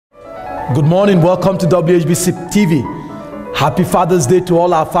Good morning. Welcome to WHBC TV. Happy Father's Day to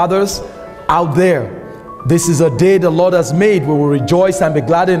all our fathers out there. This is a day the Lord has made. We will rejoice and be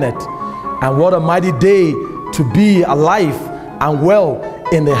glad in it. And what a mighty day to be alive and well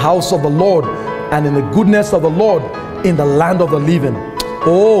in the house of the Lord and in the goodness of the Lord in the land of the living.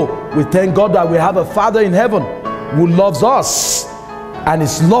 Oh, we thank God that we have a Father in heaven who loves us, and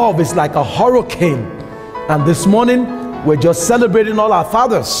His love is like a hurricane. And this morning we're just celebrating all our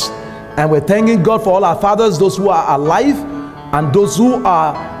fathers, and we're thanking God for all our fathers, those who are alive and those who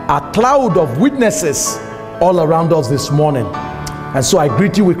are a cloud of witnesses all around us this morning. And so I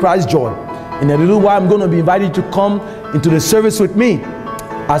greet you with Christ's joy. In a little while I'm going to be invited to come into the service with me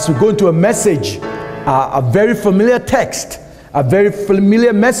as we go into a message, a very familiar text, a very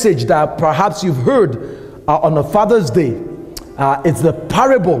familiar message that perhaps you've heard on a Father's Day. It's the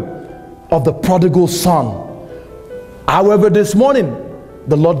parable of the prodigal son. However, this morning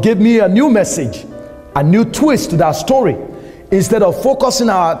the Lord gave me a new message, a new twist to that story. Instead of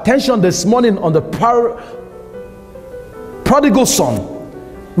focusing our attention this morning on the prodigal son,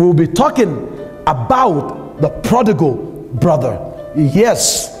 we'll be talking about the prodigal brother.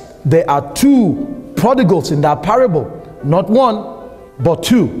 Yes, there are two prodigals in that parable, not one but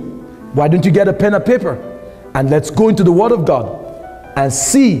two. Why don't you get a pen and paper and let's go into the Word of God and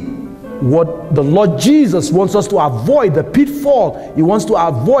see what the Lord Jesus wants us to avoid, the pitfall He wants to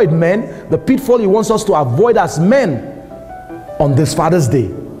avoid, men, the pitfall He wants us to avoid as men on this Father's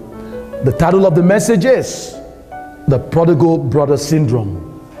Day. The title of the message is The Prodigal Brother Syndrome.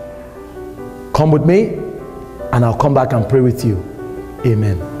 Come with me and I'll come back and pray with you.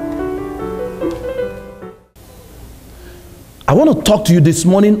 Amen. I want to talk to you this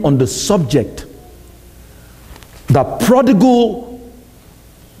morning on the subject, the prodigal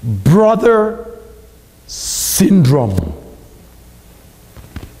brother syndrome.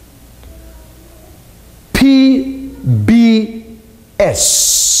 PBS.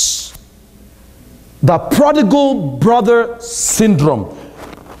 The prodigal brother syndrome.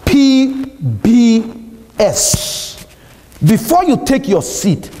 PBS. Before you take your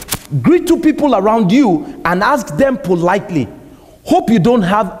seat, greet two people around you and ask them politely, hope you don't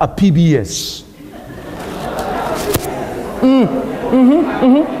have a PBS.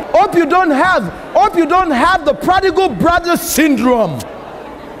 Hope you don't have the prodigal brother syndrome.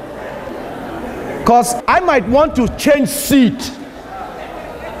 Because I might want to change seat.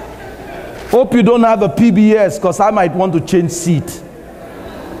 Hope you don't have a PBS, because I might want to change seat.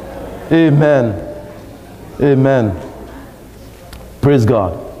 Amen. Amen. Praise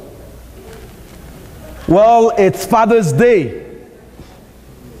God. Well, it's Father's Day.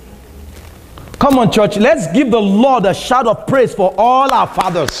 Come on, church, let's give the Lord a shout of praise for all our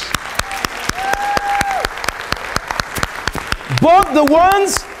fathers. Both the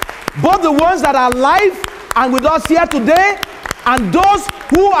ones that are alive and with us here today, and those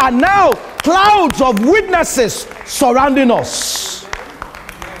who are now clouds of witnesses surrounding us.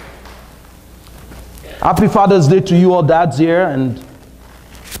 Happy Father's Day to you all dads here and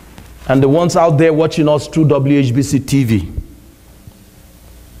the ones out there watching us through WHBC TV.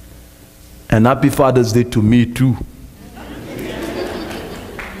 And happy Father's Day to me too.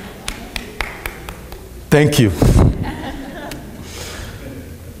 Thank you.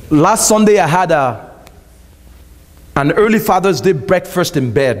 Last Sunday I had an early Father's Day breakfast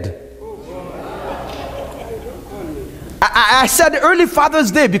in bed. I said early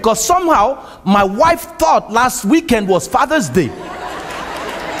Father's Day because somehow my wife thought last weekend was Father's Day.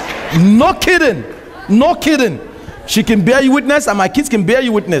 No kidding. No kidding. She can bear you witness and my kids can bear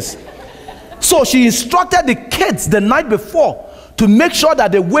you witness. So she instructed the kids the night before to make sure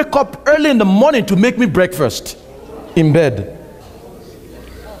that they wake up early in the morning to make me breakfast in bed.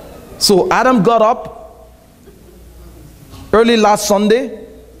 So Adam got up early last Sunday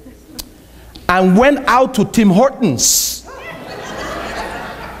and went out to Tim Hortons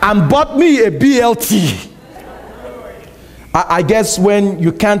and bought me a BLT. I guess when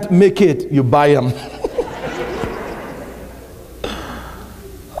you can't make it, you buy them.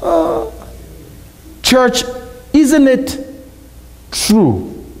 Church, isn't it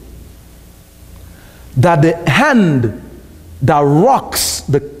true that the hand that rocks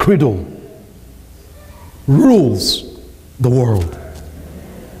the cradle rules the world?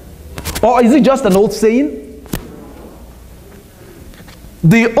 Or is it just an old saying?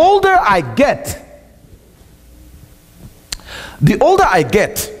 The older I get,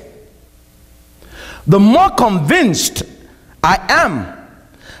 the more convinced I am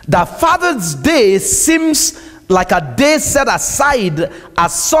that Father's Day seems like a day set aside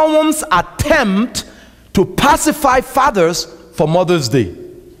as someone's attempt to pacify fathers for Mother's Day.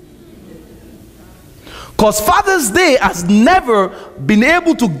 Because Father's Day has never been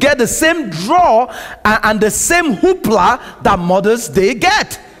able to get the same draw and the same hoopla that Mother's Day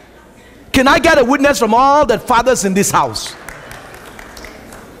get. Can I get a witness from all the fathers in this house?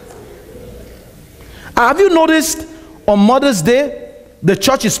 Have you noticed on Mother's Day the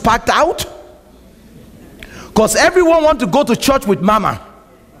church is packed out? Because everyone wants to go to church with mama.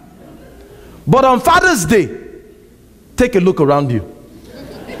 But on Father's Day, take a look around you.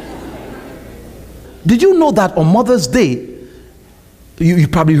 Did you know that on Mother's Day, you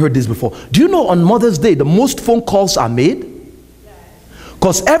probably heard this before. Do you know on Mother's Day the most phone calls are made?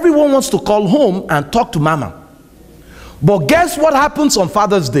 Because everyone wants to call home and talk to mama. But guess what happens on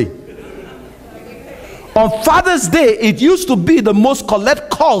Father's Day? On Father's Day, it used to be the most collect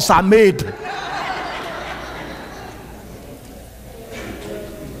calls are made.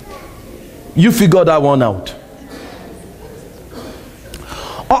 You figure that one out.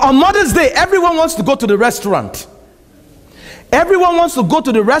 On Mother's Day, everyone wants to go to the restaurant. Everyone wants to go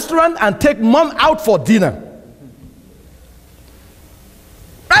to the restaurant and take mom out for dinner.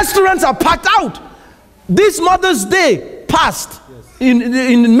 Restaurants are packed out. This Mother's Day passed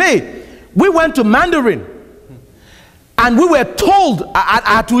in May. We went to Mandarin. And we were told, I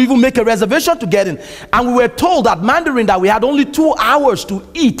had to even make a reservation to get in. And we were told at Mandarin that we had only 2 hours to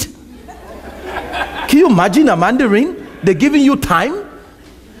eat. Can you imagine a Mandarin? They're giving you time.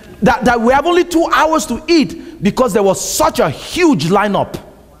 That we have only 2 hours to eat because there was such a huge lineup.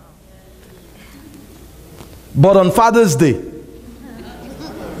 But on Father's Day,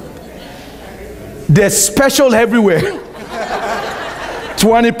 there's special everywhere.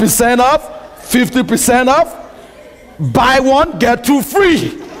 20% off, 50% off, buy one, get 2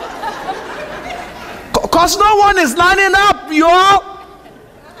 free. Because no one is lining up, y'all.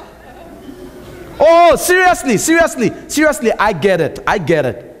 Oh, seriously, I get it.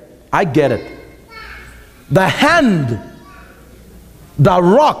 The hand that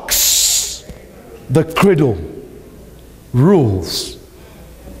rocks the cradle rules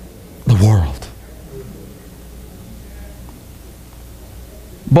the world.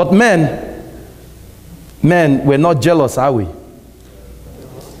 But men, we're not jealous, are we?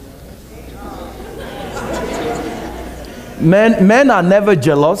 Men are never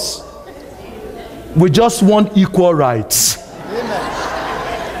jealous. We just want equal rights.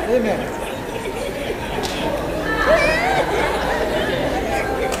 Amen.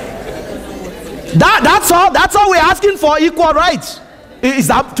 That's all we're asking for, equal rights. Is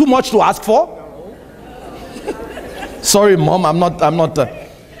that too much to ask for? Sorry, Mom, I'm not.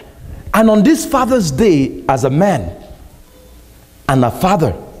 And on this Father's Day, as a man and a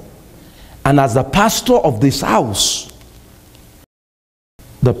father, and as the pastor of this house,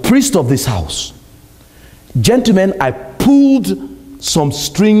 the priest of this house, gentlemen, I pulled some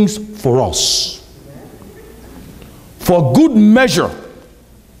strings for us. For good measure,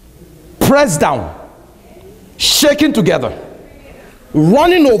 pressed down, shaken together,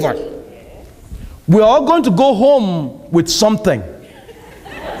 running over. We're all going to go home with something.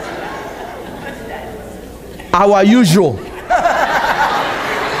 Our usual.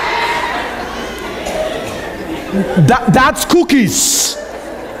 That's cookies.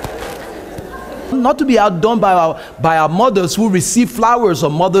 Not to be outdone by our mothers who receive flowers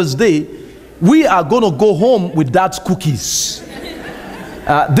on Mother's Day, we are going to go home with that cookies.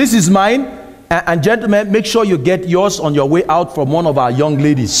 This is mine. And gentlemen, make sure you get yours on your way out from one of our young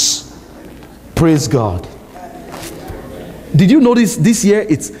ladies. Praise God. Did you notice this year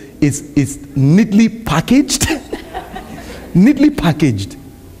it's neatly packaged? Neatly packaged.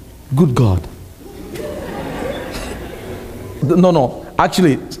 Good God. No.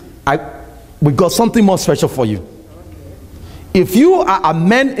 Actually, we got something more special for you. If you are a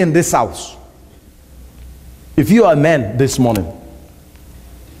man in this house, if you are a man this morning,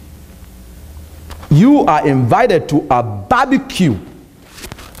 you are invited to a barbecue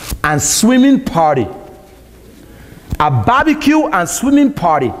and swimming party. A barbecue and swimming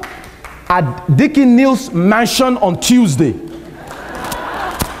party at Dickie Neal's mansion on Tuesday.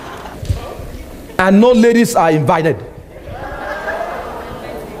 And no ladies are invited.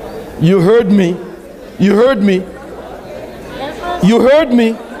 You heard me. You heard me. You heard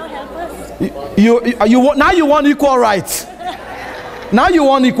me. Now you want equal rights. Now you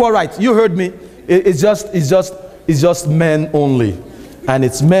want equal rights. You heard me. It's just men only, and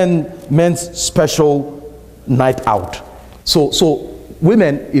it's men's special night out. So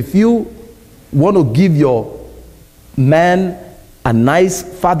women, if you want to give your man a nice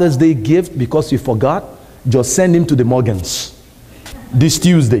Father's Day gift because you forgot, just send him to the Morgans this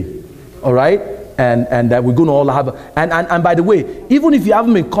Tuesday. All right, and we're going to all have and by the way, even if you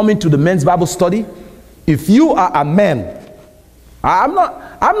haven't been coming to the men's Bible study, If you are a man,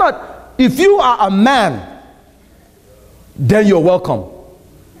 if you are a man, then you're welcome.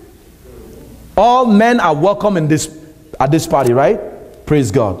 All men are welcome at this party, right?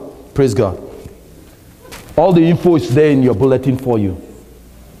 Praise God. Praise God. All the info is there in your bulletin for you.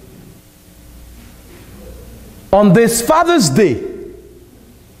 On this Father's Day,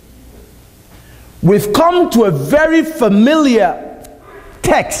 we've come to a very familiar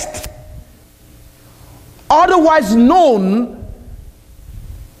text, otherwise known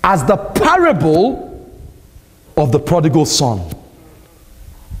as the parable of the prodigal son.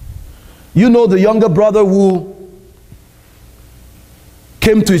 You know the younger brother who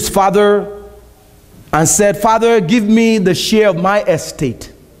came to his father and said, "Father, give me the share of my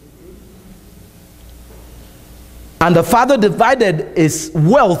estate." And the father divided his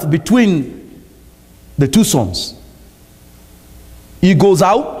wealth between the two sons. He goes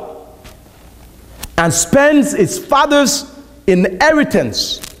out and spends his father's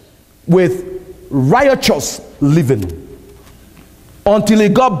inheritance with riotous living until he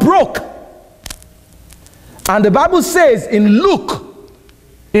got broke. And the Bible says in Luke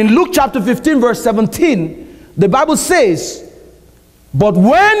chapter 15 verse 17, the Bible says, "But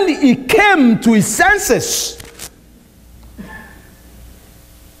when he came to his senses,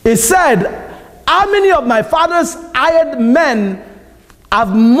 he said, how many of my father's hired men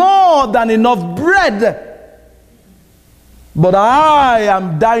have more than enough bread, but I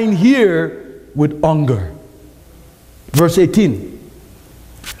am dying here with hunger." Verse 18,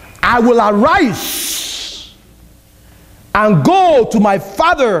 "I will arise and go to my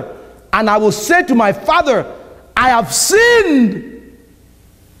father, and I will say to my father, I have sinned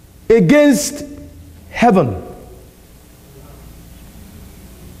against heaven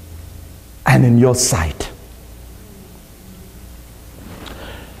and in your sight."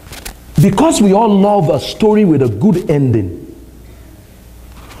 Because we all love a story with a good ending,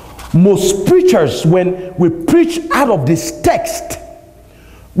 most preachers, when we preach out of this text,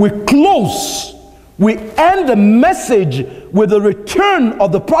 we end the message with the return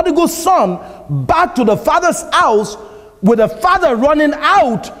of the prodigal son back to the father's house, with the father running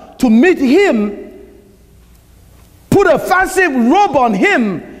out to meet him, put a fancy robe on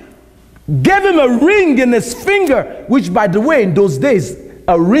him, gave him a ring in his finger, which, by the way, in those days,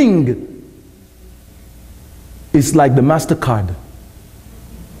 a ring is like the MasterCard.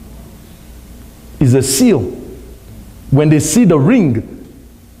 It's a seal. When they see the ring,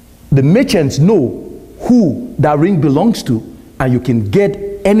 the merchants know who that ring belongs to, and you can get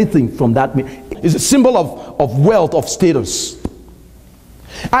anything from that. It's a symbol of wealth, of status.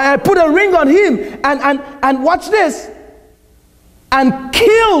 I put a ring on him, and watch this, and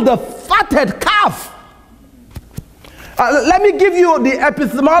kill the fatted calf. Let me give you the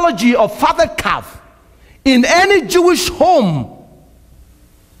etymology of fatted calf. In any Jewish home,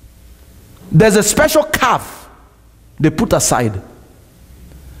 there's a special calf they put aside,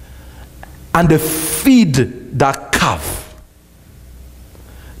 and they feed that calf.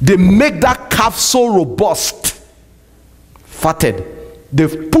 They make that calf so robust, fatted. They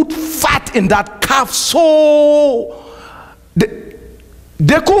put fat in that calf so they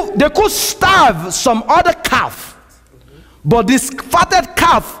could starve some other calf, but this fatted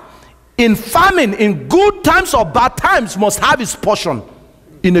calf, in famine, in good times or bad times, must have his portion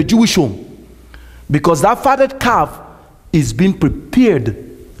in a Jewish home, because that fatted calf is being prepared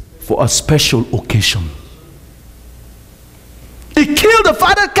for a special occasion. He killed the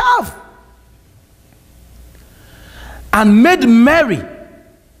fatted calf and made merry,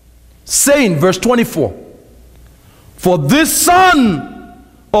 saying, verse 24, "For this son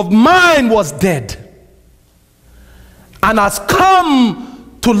of mine was dead and has come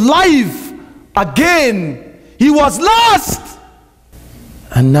to life again. He was lost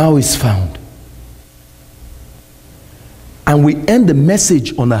and now is found." And we end the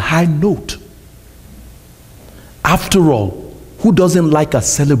message on a high note. After all, who doesn't like a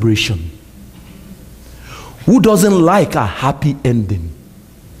celebration? Who doesn't like a happy ending?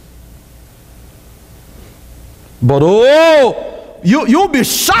 But you'll be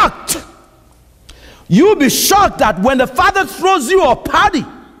shocked. You'll be shocked that when the father throws you a party,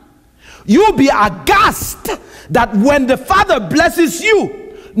 you'll be aghast that when the father blesses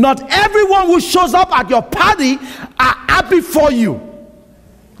you, not everyone who shows up at your party are happy for you.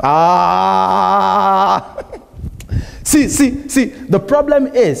 See, the problem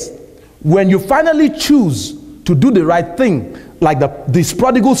is when you finally choose to do the right thing, like this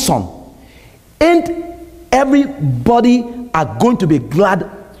prodigal son, ain't everybody are going to be glad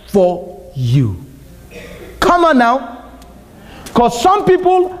for you. Come on now. Because some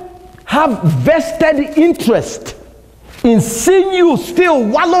people have vested interest in seeing you still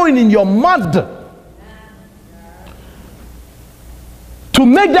wallowing in your mud, to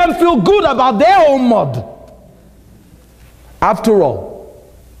make them feel good about their own mud. After all,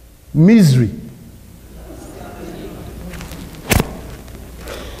 misery.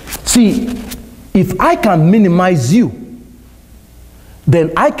 See, if I can minimize you,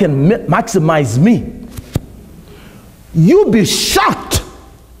 then I can maximize me. You'll be shocked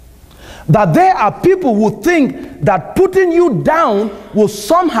that there are people who think that putting you down will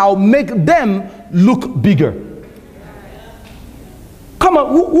somehow make them look bigger. Come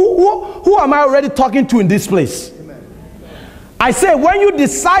on, who am I already talking to in this place? I say, when you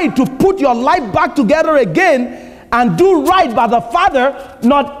decide to put your life back together again and do right by the Father,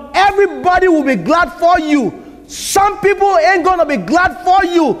 not everybody will be glad for you. Some people ain't gonna be glad for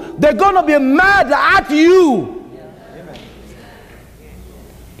you. They're gonna be mad at you.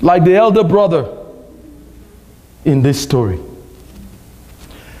 Like the elder brother in this story.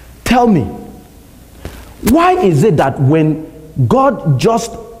 Tell me, why is it that when God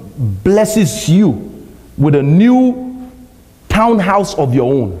just blesses you with a new townhouse of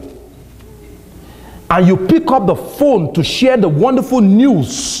your own, and you pick up the phone to share the wonderful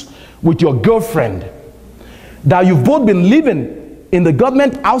news with your girlfriend, that you've both been living in the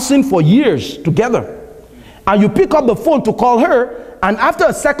government housing for years together, and you pick up the phone to call her, and after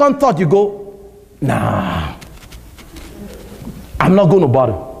a second thought you go, nah, I'm not going to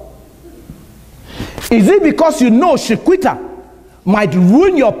bother. Is it because you know Shequita might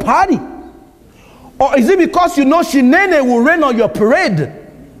ruin your party? Or is it because you know Shinene will rain on your parade?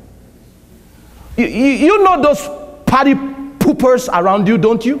 You know those party poopers around you,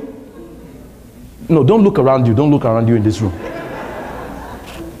 don't you? No, don't look around you. Don't look around you in this room.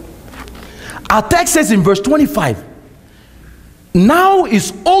 Our text says in verse 25, now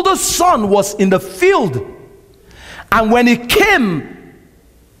his older son was in the field, and when he came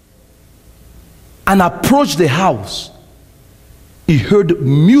and approached the house, he heard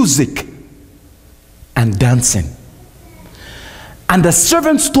music and dancing. And the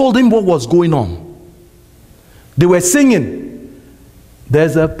servants told him what was going on. They were singing,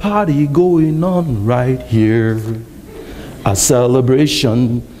 there's a party going on right here, a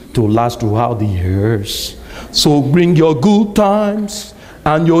celebration to last throughout the years. So bring your good times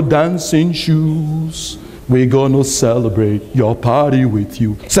and your dancing shoes. We're gonna celebrate your party with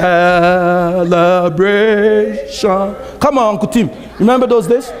you. Celebration. Come on, Uncle Tim. Remember those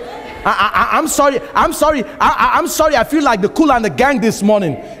days? I'm sorry. I feel like the Kool and the Gang this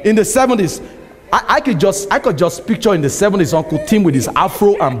morning in the 70s. I could just picture in the 70s Uncle Tim with his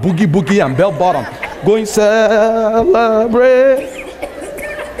afro and boogie and bell bottom going celebrate.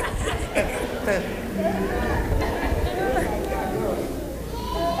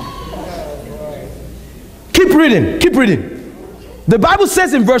 Keep reading. The Bible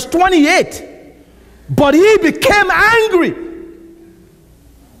says in verse 28, but he became angry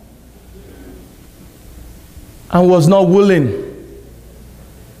and was not willing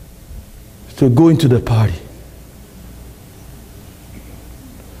to go into the party.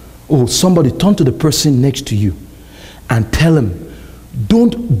 Oh, somebody turn to the person next to you and tell him,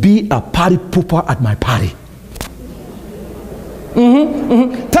 don't be a party pooper at my party.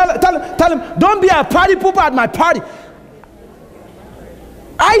 Tell him, don't be a party pooper at my party.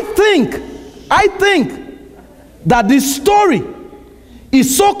 I think that this story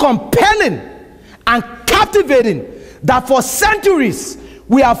is so compelling and captivating that for centuries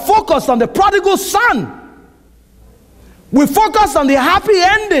we are focused on the prodigal son. We focus on the happy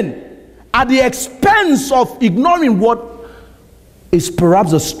ending at the expense of ignoring what is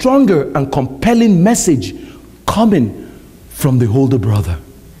perhaps a stronger and compelling message coming from the older brother.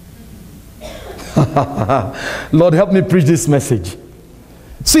 Lord, help me preach this message.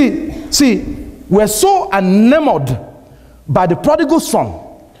 See, we're so enamored by the prodigal son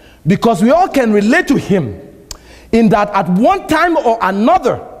because we all can relate to him in that at one time or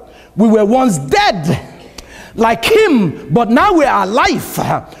another we were once dead like him, but now we are alive.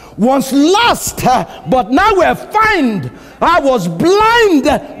 Once lost, but now we're found. I was blind,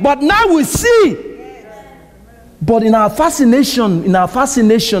 but now we see. But in our fascination,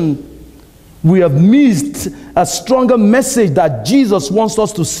 we have missed a stronger message that Jesus wants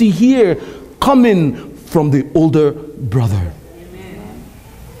us to see here coming from the older brother. Amen.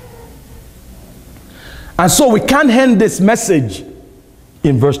 And so we can't end this message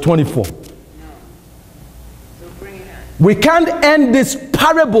in verse 24. We can't end this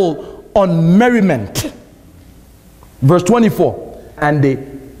parable on merriment. Verse 24, and they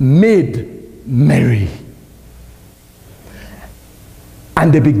made merry.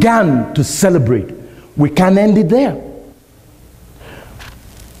 And they began to celebrate. We can't end it there.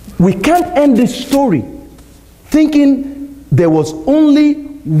 We can't end this story thinking there was only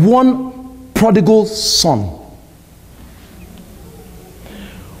one prodigal son.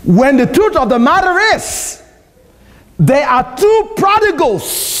 When the truth of the matter is, there are two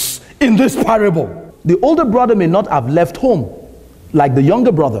prodigals in this parable. The older brother may not have left home like the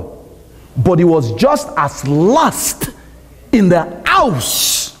younger brother, but he was just as lost in the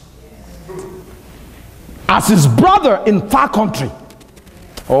house as his brother in far country.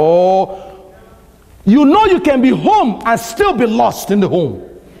 Oh, you know you can be home and still be lost in the home.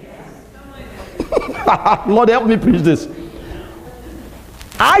 Lord, help me preach this.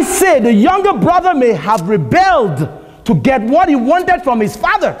 I say the younger brother may have rebelled to get what he wanted from his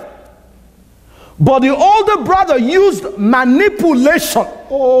father, but the older brother used manipulation.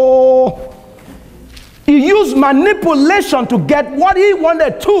 Oh, he used manipulation to get what he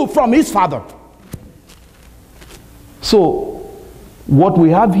wanted too from his father. So what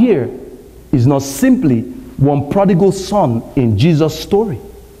we have here is not simply one prodigal son in Jesus' story.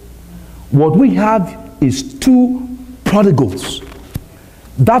 What we have is two prodigals.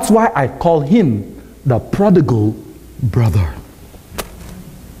 That's why I call him the prodigal brother.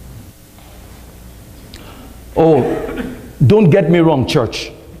 Oh, don't get me wrong,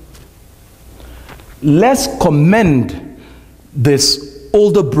 church. Let's commend this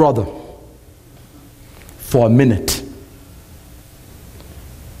older brother for a minute.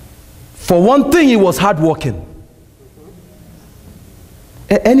 For one thing, he was hardworking.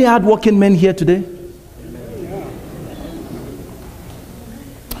 Any hardworking men here today?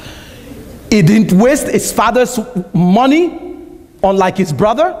 He didn't waste his father's money, unlike his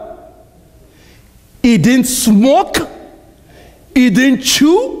brother. He didn't smoke. He didn't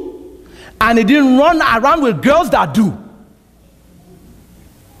chew. And he didn't run around with girls that do.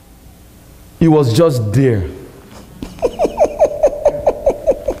 He was just there.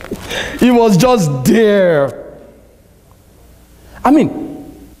 He was just there. I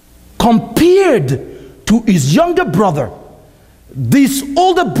mean, compared to his younger brother, this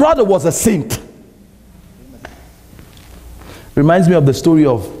older brother was a saint. Reminds me of the story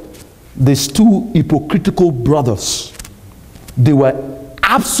of these two hypocritical brothers. They were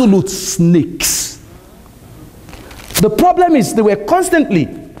absolute snakes. The problem is they were continually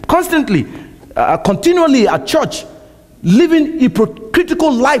at church, living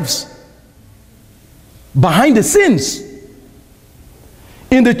hypocritical lives behind the scenes.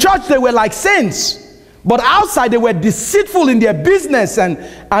 In the church they were like saints, but outside they were deceitful in their business and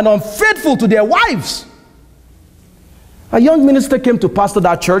unfaithful to their wives. A young minister came to pastor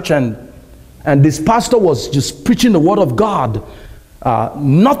that church, and this pastor was just preaching the word of God.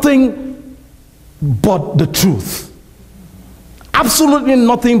 Nothing but the truth. Absolutely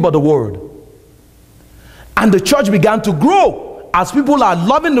nothing but the word. And the church began to grow as people are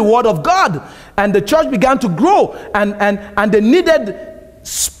loving the word of God. And the church began to grow, and they needed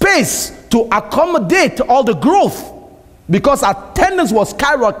space to accommodate all the growth because attendance was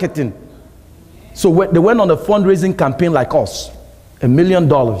skyrocketing. So they went on a fundraising campaign like us, $1 million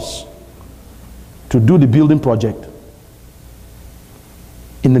to do the building project.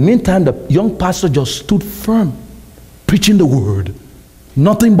 In the meantime, the young pastor just stood firm, preaching the word,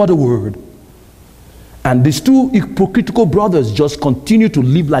 nothing but the word. And these two hypocritical brothers just continued to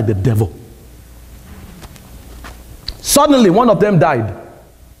live like the devil. Suddenly, one of them died.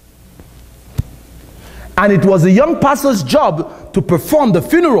 And it was the young pastor's job to perform the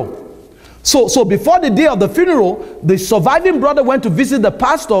funeral. So before the day of the funeral, the surviving brother went to visit the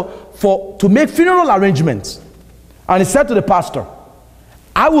pastor to make funeral arrangements. And he said to the pastor,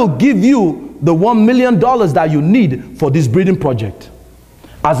 I will give you the $1 million that you need for this breeding project.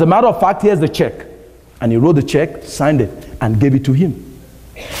 As a matter of fact, here's the check. And he wrote the check, signed it, and gave it to him.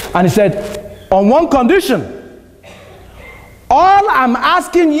 And he said, on one condition, all I'm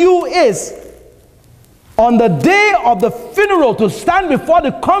asking you is, on the day of the funeral, to stand before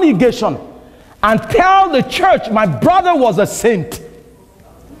the congregation and tell the church my brother was a saint.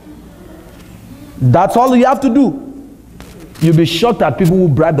 That's all you have to do. You'll be shocked at people who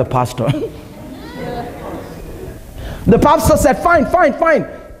bribe the pastor. The pastor said,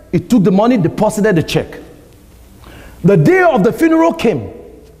 fine. He took the money, deposited the check. The day of the funeral came.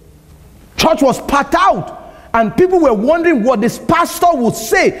 Church was packed out. And people were wondering what this pastor would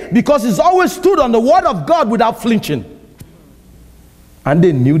say, because he's always stood on the word of God without flinching. And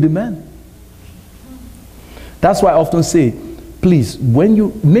they knew the man. That's why I often say, please, when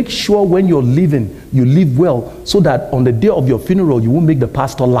you make sure when you're living, you live well, so that on the day of your funeral, you won't make the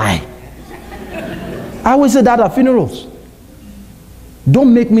pastor lie. I always say that at funerals.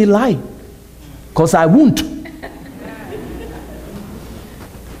 Don't make me lie, because I won't.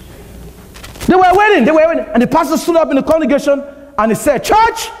 They were waiting, and the pastor stood up in the congregation and he said,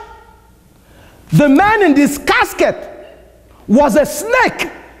 "Church, the man in this casket was a snake.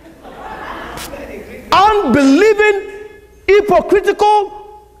 Unbelieving,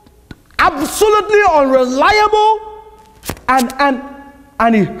 hypocritical, absolutely unreliable,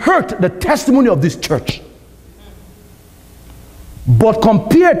 and he hurt the testimony of this church. But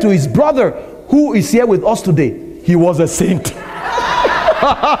compared to his brother who is here with us today, he was a saint."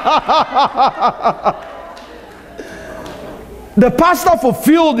 The pastor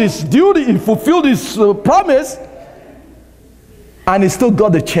fulfilled his duty, he fulfilled his promise, and he still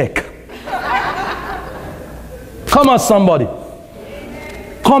got the check. Come on, somebody.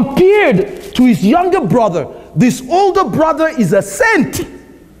 Compared to his younger brother, this older brother is a saint.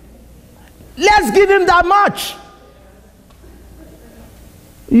 Let's give him that much.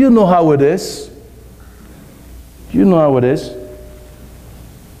 You know how it is. You know how it is.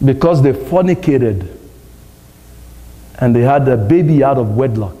 Because they fornicated and they had a baby out of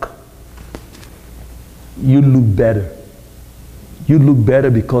wedlock. You look better. You look better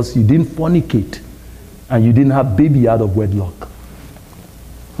because you didn't fornicate and you didn't have baby out of wedlock.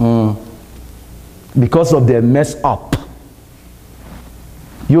 Because of their mess up,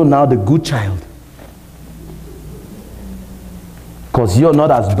 you're now the good child. Because you're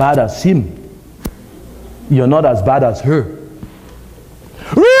not as bad as him. You're not as bad as her.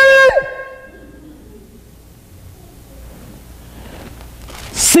 Really?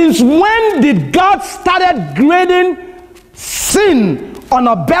 Since when did God started grading sin on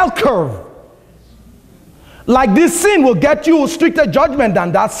a bell curve? Like this sin will get you stricter judgment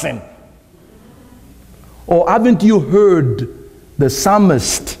than that sin. Or haven't you heard the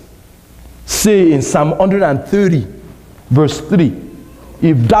psalmist say in Psalm 130 verse 3,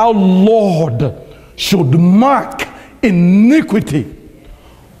 "If thou, Lord, should mark iniquity,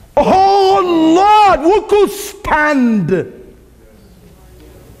 oh Lord, who could stand?"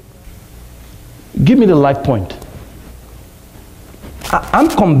 Give me the life point. I'm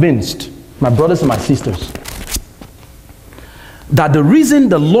convinced, my brothers and my sisters, that the reason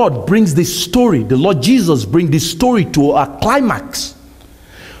the Lord brings this story, the Lord Jesus brings this story to a climax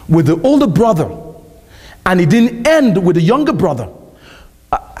with the older brother, and it didn't end with the younger brother.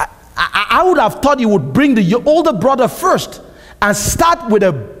 I would have thought he would bring the older brother first and start with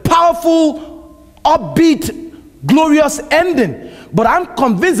a powerful, upbeat, glorious ending. But I'm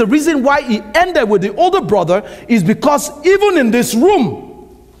convinced the reason why he ended with the older brother is because even in this room,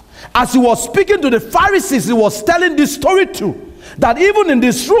 as he was speaking to the Pharisees, he was telling this story too. That even in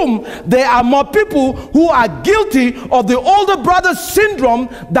this room, there are more people who are guilty of the older brother syndrome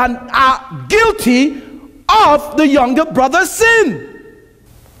than are guilty of the younger brother's sin.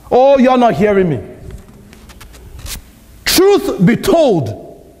 Oh, you're not hearing me. Truth be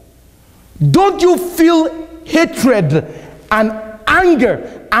told, don't you feel hatred and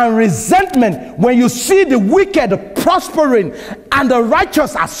anger and resentment when you see the wicked prospering and the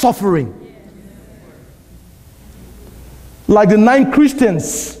righteous are suffering? Like the 9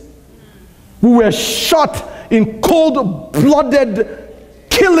 Christians who were shot in cold-blooded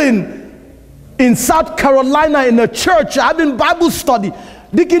killing in South Carolina in a church having Bible study.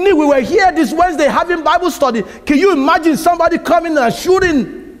 Dickie, we were here this Wednesday having Bible study. Can you imagine somebody coming and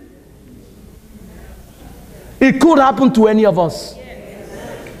shooting? It could happen to any of us.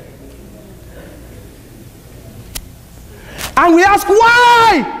 And we ask,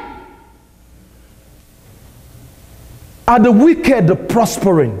 why are the wicked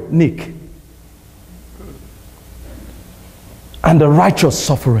prospering, Nick, and the righteous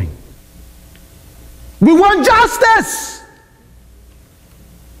suffering? We want justice.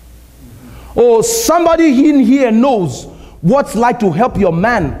 Oh, somebody in here knows what's like to help your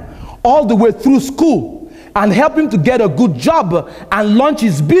man all the way through school and help him to get a good job and launch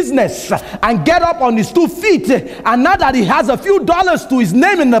his business and get up on his 2 feet, and now that he has a few dollars to his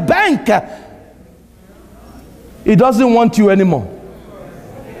name in the bank, he doesn't want you anymore.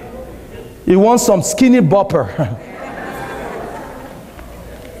 He wants some skinny bopper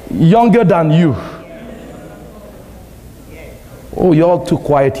younger than you. Oh, you're all too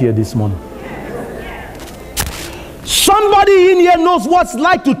quiet here this morning. Somebody in here knows what's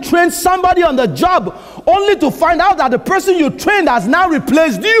like to train somebody on the job only to find out that the person you trained has now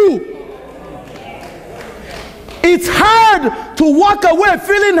replaced you. It's hard to walk away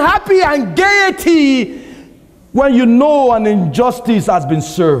feeling happy and gaiety when you know an injustice has been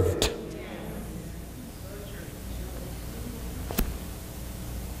served.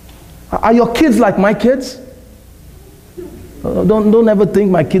 Are your kids like my kids? Don't ever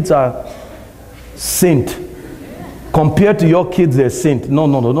think my kids are saint. Compared to your kids, they're saint. No,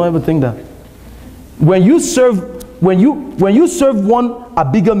 don't ever think that. When you serve one a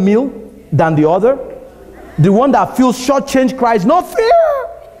bigger meal than the other, the one that feels shortchanged cries, no fear.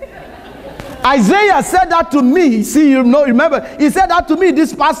 Isaiah said that to me. See, remember, he said that to me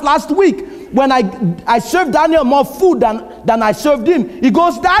this past last week when I served Daniel more food than I served him. He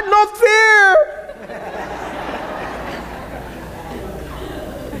goes, Dad, no fear.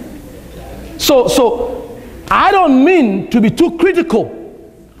 So I don't mean to be too critical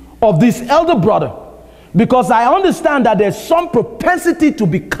of this elder brother, because I understand that there's some propensity to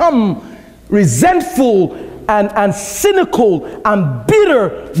become resentful and cynical and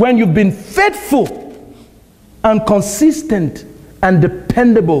bitter when you've been faithful and consistent and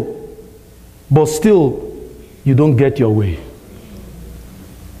dependable, but still you don't get your way.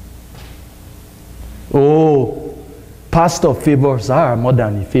 Oh, pastor favors her more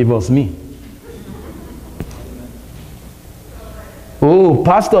than he favors me. Oh,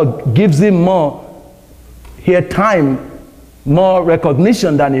 pastor gives him more time, more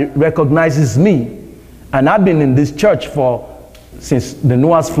recognition than he recognizes me. And I've been in this church since the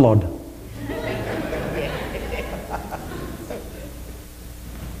Noah's flood.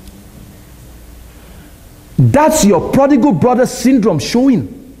 That's your prodigal brother syndrome showing.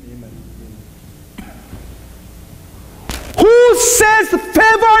 Who says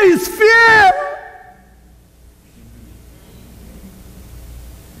favor is fear?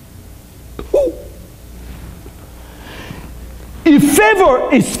 Who? If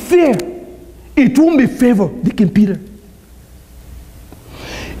favor is fear, it won't be favor, Deacon Peter.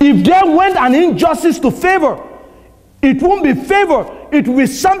 If there went an injustice to favor, it won't be favor. It will be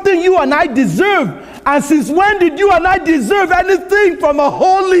something you and I deserve. And since when did you and I deserve anything from a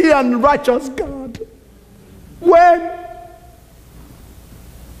holy and righteous God? When?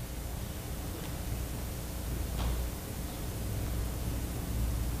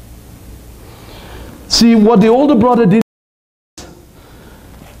 See, what the older brother did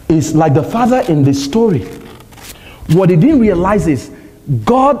is like the father in this story. What he didn't realize is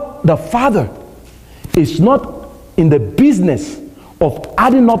God the Father is not in the business of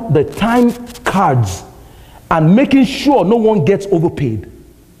adding up the time cards and making sure no one gets overpaid.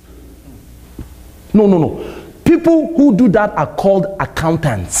 No. People who do that are called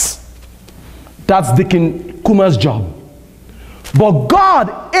accountants. That's Deacon Kuma's job. But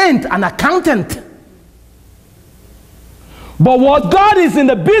God ain't an accountant. But what God is in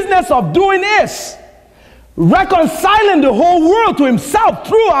the business of doing is reconciling the whole world to himself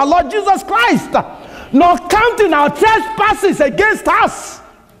through our Lord Jesus Christ, not counting our trespasses against us.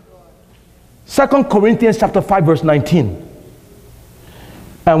 2 Corinthians chapter 5 verse 19.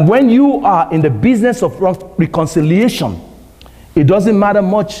 And when you are in the business of reconciliation, it doesn't matter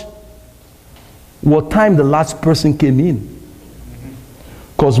much what time the last person came in,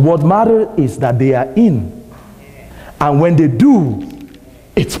 because what matters is that they are in. And when they do,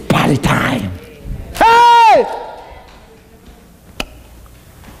 it's party time. Hey!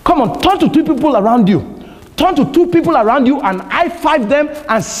 Come on, turn to two people around you. Turn to two people around you and high-five them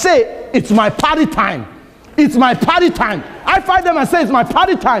and say, it's my party time. It's my party time. High-five them and say, it's my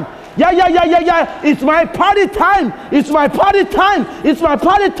party time. Yeah. It's my party time. It's my party time. It's my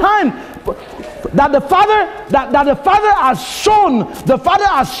party time. That the Father has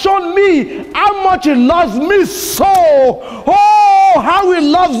shown me how much he loves me so. Oh, how he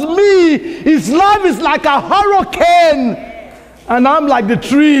loves me. His love is like a hurricane. And I'm like the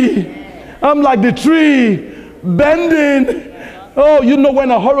tree. I'm like the tree bending. Oh, you know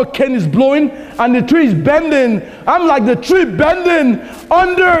when a hurricane is blowing and the tree is bending. I'm like the tree bending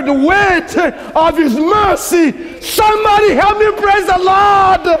under the weight of his mercy. Somebody help me praise the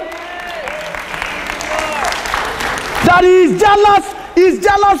Lord. That he's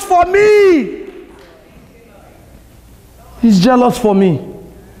jealous for me. He's jealous for me.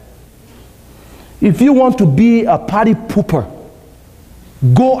 If you want to be a party pooper,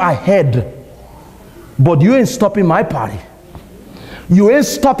 go ahead. But you ain't stopping my party. You ain't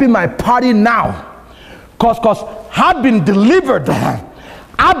stopping my party now. Because I've been delivered.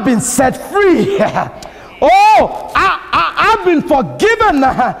 I've been set free. Oh, I've been forgiven.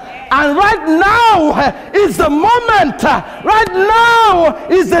 And right now is the moment. Right now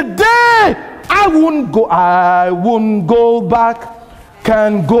is the day. I won't go back.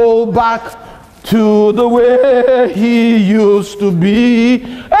 Can't go back to the way he used to be.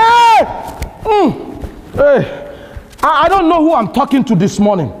 Hey! Hey! I don't know who I'm talking to this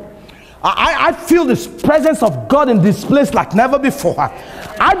morning. I feel this presence of God in this place like never before.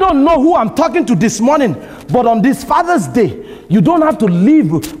 I don't know who I'm talking to this morning, but on this Father's Day, You don't have to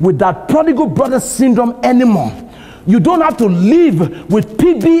live with that prodigal brother syndrome anymore. You don't have to live with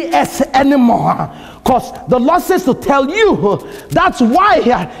PBS anymore. Because the Lord says to tell you, that's why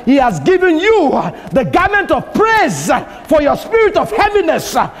He has given you the garment of praise for your spirit of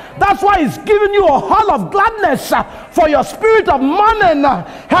heaviness. That's why He's given you a hall of gladness for your spirit of mourning.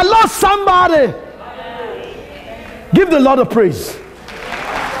 Hello, somebody. Give the Lord a praise.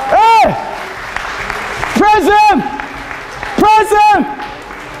 Hey! Praise Him! Praise Him!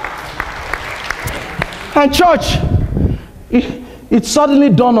 And church, it suddenly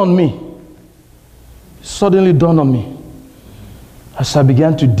dawned on me. Suddenly dawned on me as I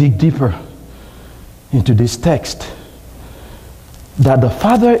began to dig deeper into this text that the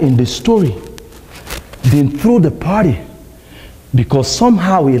father in the story didn't throw the party because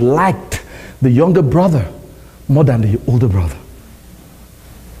somehow he liked the younger brother more than the older brother.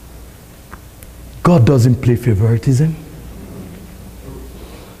 God doesn't play favoritism.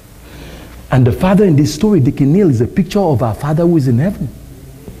 And the father in this story, Deacon Neil, is a picture of our Father who is in heaven.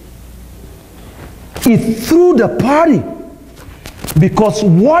 He threw the party because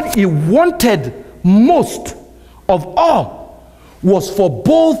what he wanted most of all was for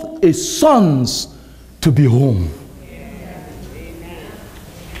both his sons to be home.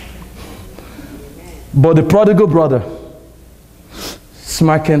 But the prodigal brother,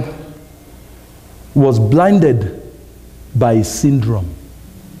 smirking, was blinded by his syndrome.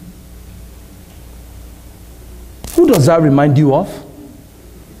 Who does that remind you of?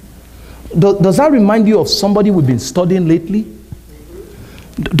 Does that remind you of somebody we've been studying lately?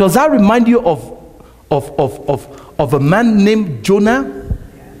 Does that remind you of a man named Jonah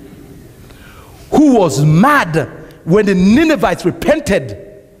who was mad when the Ninevites repented?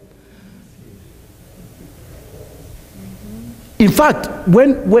 In fact,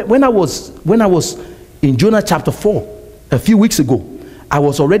 when I was in Jonah chapter 4 a few weeks ago, I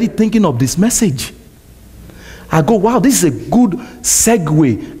was already thinking of this message. I go, wow, this is a good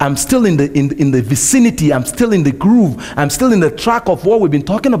segue. I'm still in the vicinity. I'm still in the groove. I'm still in the track of what we've been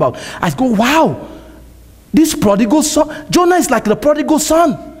talking about. I go, wow, this prodigal son, Jonah is like the prodigal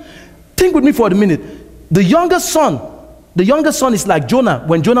son. Think with me for a minute. The younger son is like Jonah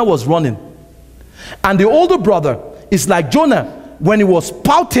when Jonah was running. And the older brother is like Jonah when he was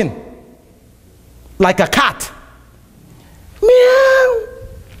pouting like a cat. Meow.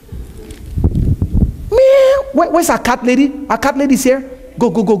 Meow. Where's our cat lady? Our cat lady's here. Go.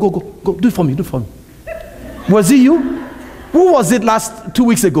 Do it for me. Was it you? Who was it 2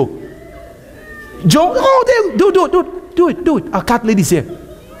 weeks ago? Joe? Oh, do it. Our cat lady's here.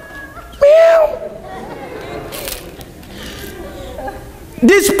 Meow.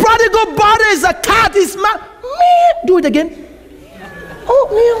 This prodigal brother is a cat. He's mad. Meow. Do it again. Oh,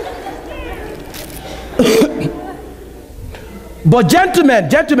 meow. But gentlemen,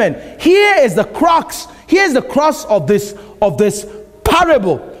 here is the crux. Here's the crux of this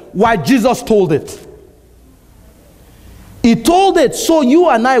parable. Why Jesus told it. He told it so you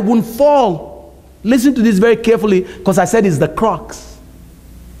and I wouldn't fall. Listen to this very carefully, because I said it's the crux.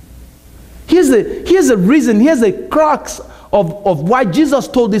 Here's the reason. Here's the crux of why Jesus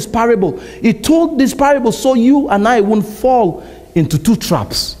told this parable. He told this parable so you and I wouldn't fall into two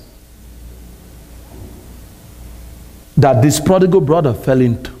traps that this prodigal brother fell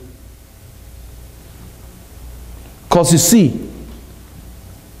into. Because you see,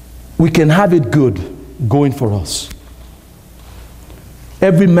 we can have it good going for us.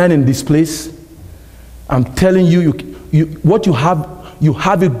 Every man in this place, I'm telling you, what you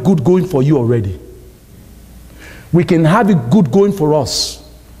have it good going for you already. We can have it good going for us.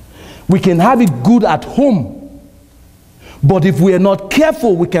 We can have it good at home. But if we are not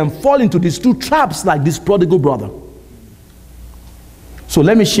careful, we can fall into these two traps like this prodigal brother. So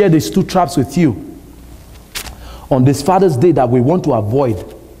let me share these two traps with you on this Father's Day that we want to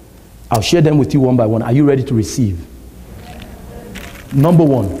avoid. I'll share them with you one by one. Are you ready to receive? Number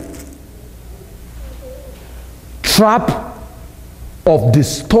one, trap of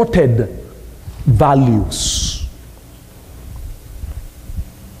distorted values.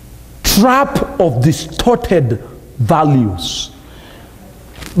 Trap of distorted values.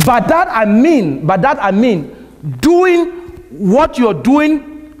 By that I mean doing what you're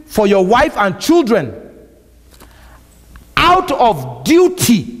doing for your wife and children out of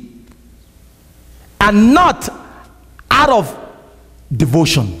duty and not out of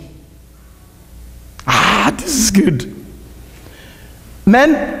devotion. This is good.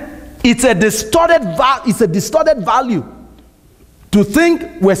 Men, it's a distorted value to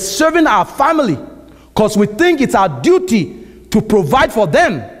think we're serving our family because we think it's our duty to provide for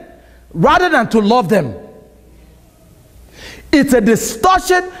them rather than to love them. It's a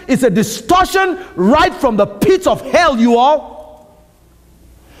distortion. It's a distortion right from the pits of hell, you all.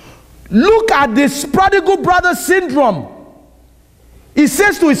 Look at this prodigal brother syndrome. He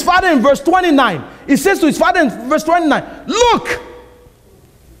says to his father in verse 29. He says to his father in verse 29, look,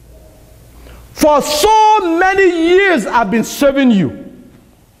 for so many years I've been serving you,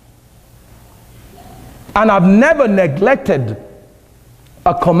 and I've never neglected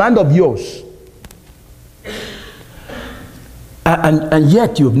a command of yours. And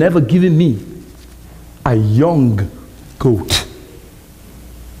yet you've never given me a young goat.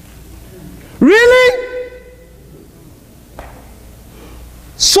 Really?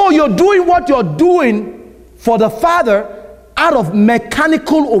 So you're doing what you're doing for the Father out of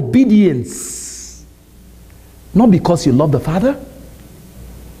mechanical obedience, not because you love the Father.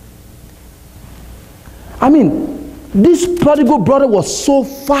 I mean, this prodigal brother was so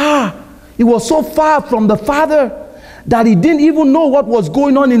far. He was so far from the Father that he didn't even know what was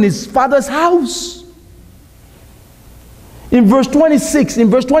going on in his father's house. In verse 26,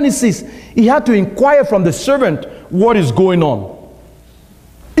 he had to inquire from the servant what is going on,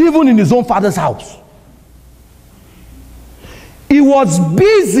 even in his own father's house. He was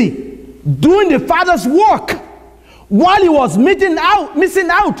busy doing the father's work while he was missing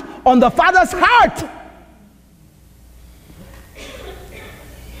out on the father's heart.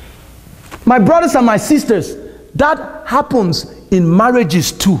 My brothers and my sisters, that happens in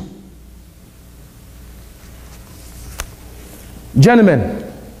marriages too.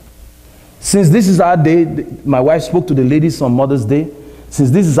 Gentlemen, since this is our day, my wife spoke to the ladies on Mother's Day.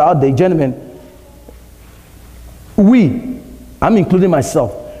 Since this is our day, gentlemen, I'm including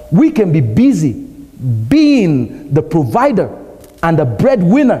myself, we can be busy being the provider and the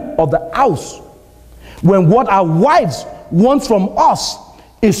breadwinner of the house when what our wives want from us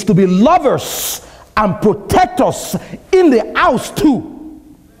is to be lovers and protectors in the house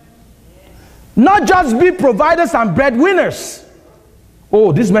too. Not just be providers and breadwinners.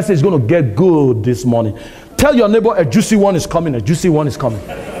 Oh, this message is going to get good this morning. Tell your neighbor a juicy one is coming. A juicy one is coming.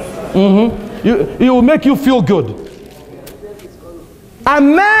 It will make you feel good. A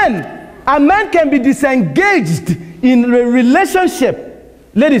man can be disengaged in a relationship.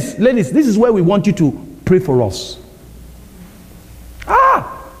 Ladies, this is where we want you to pray for us.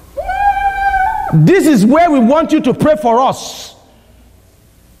 This is where we want you to pray for us.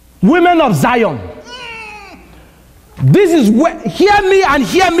 Women of Zion. This is where, hear me and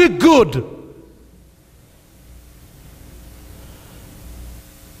hear me good.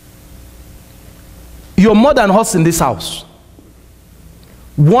 You're more than us in this house.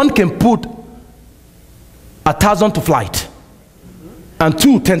 One can put 1,000 to flight, and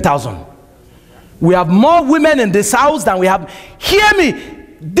 2, 10,000. We have more women in this house than we have. Hear me.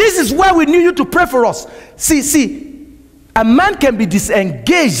 This is where we need you to pray for us. See, a man can be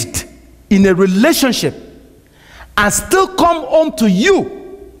disengaged in a relationship and still come home to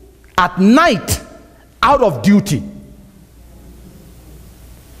you at night out of duty.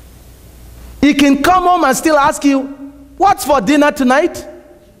 He can come home and still ask you, what's for dinner tonight?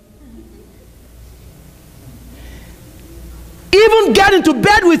 Even get into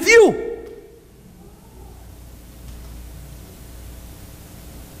bed with you.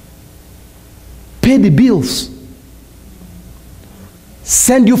 Pay the bills.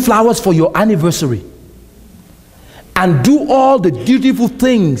 Send you flowers for your anniversary. And do all the dutiful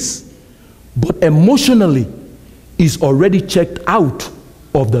things. But emotionally is already checked out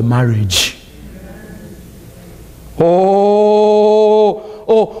of the marriage.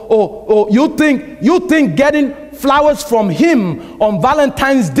 You think getting flowers from him on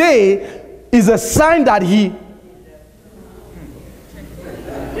Valentine's Day is a sign that he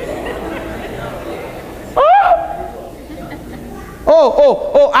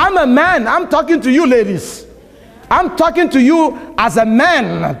I'm a man. I'm talking to you, ladies. I'm talking to you as a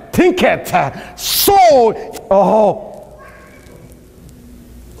man. Think it.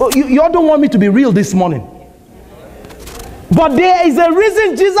 You all don't want me to be real this morning. But there is a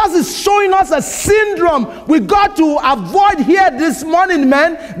reason Jesus is showing us a syndrome we got to avoid here this morning,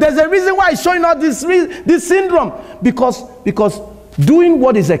 man. There's a reason why he's showing us this syndrome. Because doing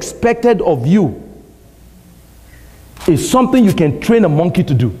what is expected of you is something you can train a monkey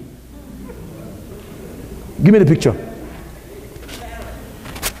to do. Give me the picture.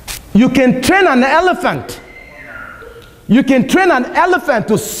 You can train an elephant. You can train an elephant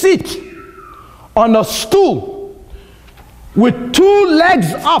to sit on a stool with 2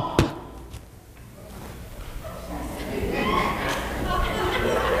 legs up.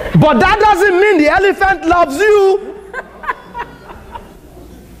 But that doesn't mean the elephant loves you.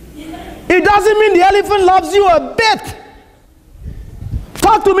 It doesn't mean the elephant loves you a bit.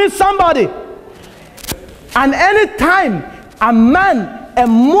 Talk to me, somebody. And anytime a man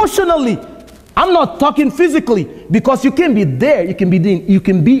emotionally, I'm not talking physically, because you can be there, you can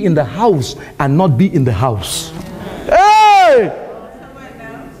be in the house and not be in the house. Hey!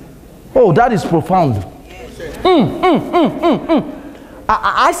 Oh, that is profound.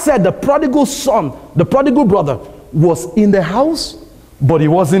 I said the prodigal son, the prodigal brother was in the house, but he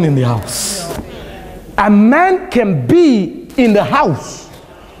wasn't in the house. A man can be in the house,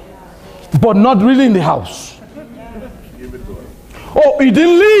 but not really in the house. Oh, he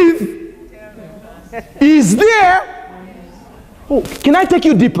didn't leave. He's there. Oh, can I take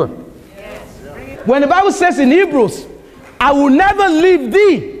you deeper? When the Bible says in Hebrews, I will never leave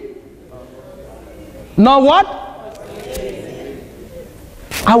thee. Now what?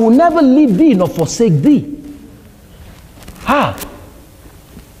 I will never leave thee nor forsake thee.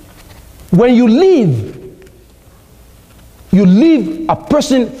 When you leave a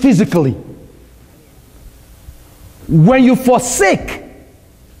person physically. When you forsake,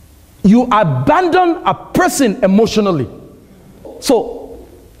 you abandon a person emotionally. So,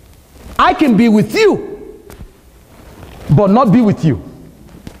 I can be with you, but not be with you.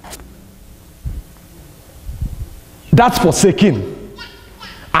 That's forsaking.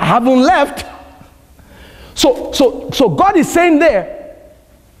 I haven't left. So God is saying there,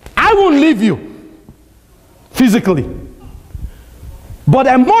 I won't leave you physically, but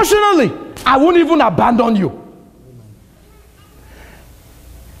emotionally, I won't even abandon you.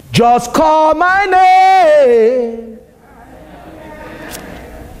 Just call my name.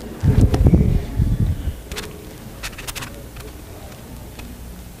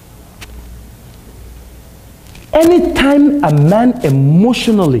 Anytime a man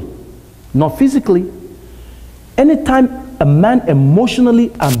emotionally, not physically, anytime a man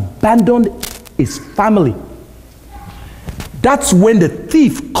emotionally abandoned his family, that's when the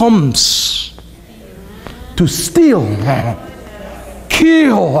thief comes to steal,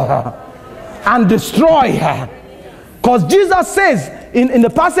 kill, and destroy. Because Jesus says in the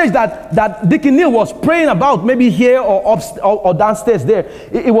passage that Deacon Neil was praying about, maybe here or downstairs there,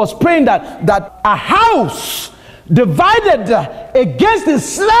 it was praying that a house divided against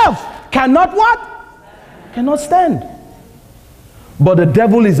itself cannot what? Cannot stand. But the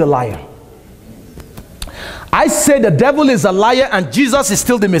devil is a liar. I say the devil is a liar and Jesus is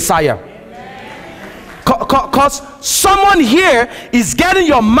still the Messiah. Because someone here is getting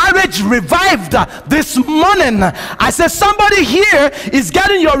your marriage revived this morning. I said somebody here is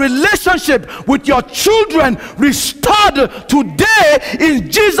getting your relationship with your children restored today in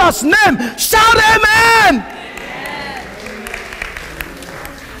Jesus' name. Shout amen.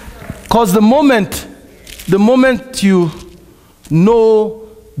 Because the moment you know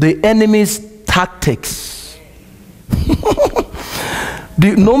the enemy's tactics,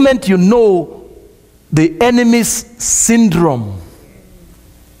 the moment you know the enemy's syndrome,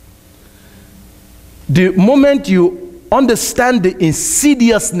 the moment you understand the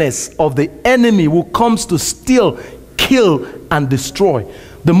insidiousness of the enemy who comes to steal, kill, and destroy,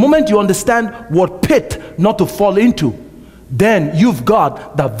 the moment you understand what pit not to fall into, then you've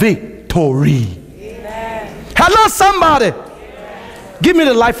got the victory. Amen. Hello, somebody. Amen. Give me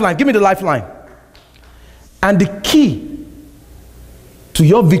the lifeline. Give me the lifeline. And the key to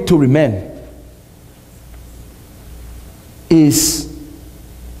your victory, man, is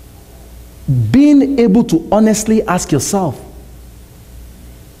being able to honestly ask yourself,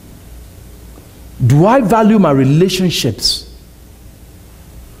 do I value my relationships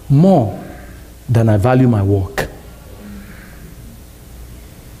more than I value my work?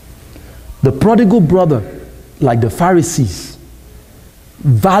 The prodigal brother, like the Pharisees,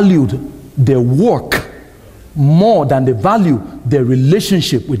 valued their work more than they value their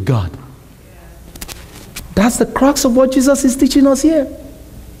relationship with God. That's the crux of what Jesus is teaching us here.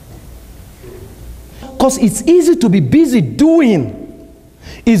 Because it's easy to be busy doing.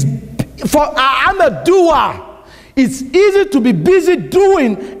 I'm a doer. It's easy to be busy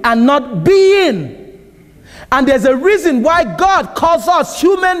doing and not being. And there's a reason why God calls us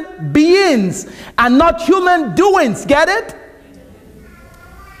human beings and not human doings. Get it?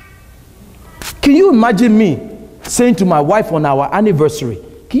 Can you imagine me saying to my wife on our anniversary?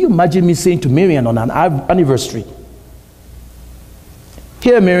 Can you imagine me saying to Marian on an anniversary,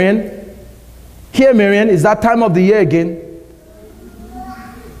 Here, Marian, it's that time of the year again.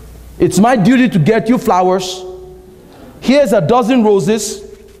 It's my duty to get you flowers. Here's a dozen roses.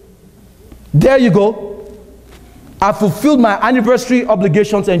 There you go. I fulfilled my anniversary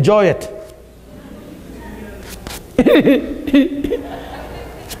obligations. Enjoy it.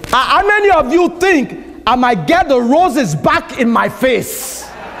 How many of you think I might get the roses back in my face?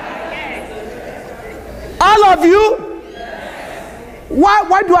 All of you? Yes.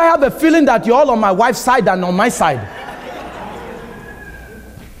 Why do I have a feeling that you're all on my wife's side and on my side?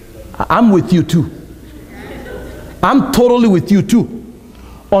 I'm with you too. I'm totally with you too.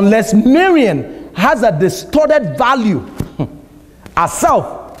 Unless Marian has a distorted value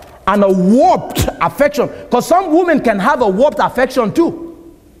herself and a warped affection, because some women can have a warped affection too.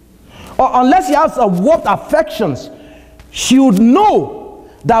 Or unless she has a warped affections, she would know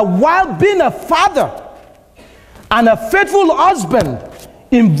that while being a father and a faithful husband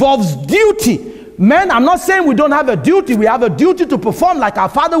involves duty. Men, I'm not saying we don't have a duty. We have a duty to perform like our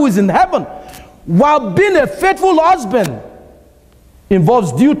Father who is in heaven. While being a faithful husband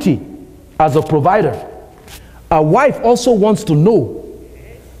involves duty as a provider, a wife also wants to know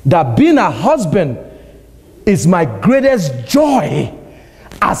that being a husband is my greatest joy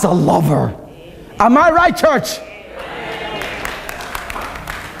as a lover. Am I right, church?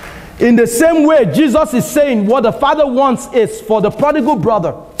 In the same way, Jesus is saying what the Father wants is for the prodigal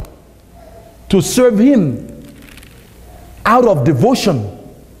brother to serve him out of devotion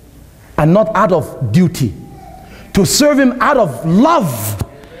and not out of duty. To serve him out of love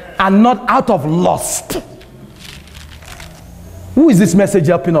and not out of lust. Who is this message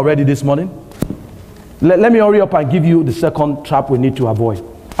helping already this morning? Let me hurry up and give you the second trap we need to avoid.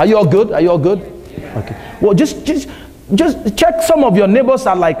 Are you all good? Are you all good? Okay. Well, just check some of your neighbors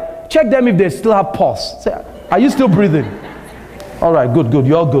are like, check them if they still have pulse. Say, are you still breathing? All right, good.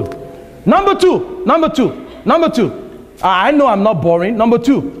 You're all good. Number two. I know I'm not boring. Number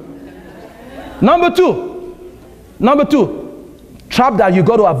two. Trap that you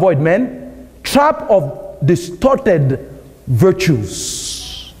got to avoid, men. Trap of distorted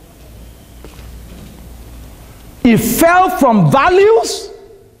virtues. It fell from values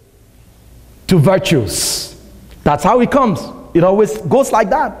to virtues. That's how it comes. It always goes like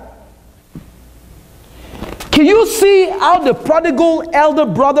that. Can you see how the prodigal elder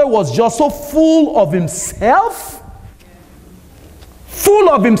brother was just so full of himself? Full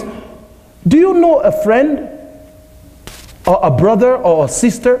of himself. Do you know a friend or a brother or a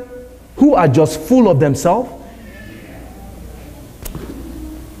sister who are just full of themselves?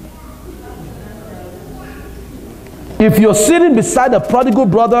 If you're sitting beside a prodigal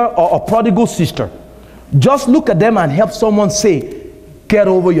brother or a prodigal sister, just look at them and help someone say, get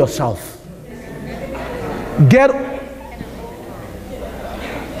over yourself.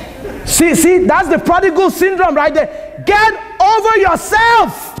 See, that's the prodigal syndrome right there. Get over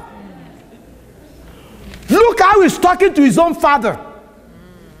yourself. Look how he's talking to his own father.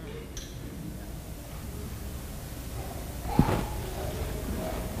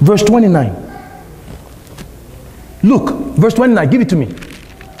 Verse 29. Look, verse 29, give it to me.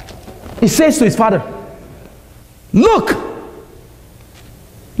 He says to his father, look.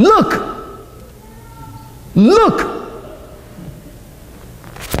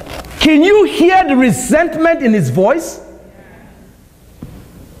 Can you hear the resentment in his voice?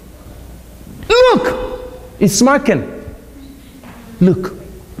 Look, he's smirking. Look,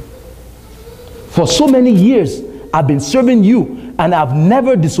 for so many years I've been serving you and I've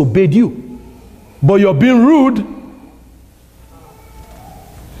never disobeyed you, but you're being rude,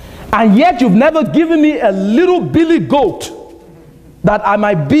 and yet you've never given me a little billy goat that I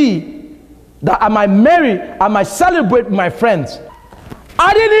might marry, I might celebrate with my friends.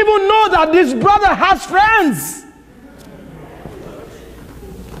 I didn't even know that this brother has friends.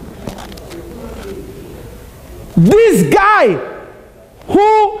 This guy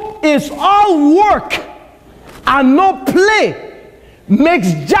who is all work and no play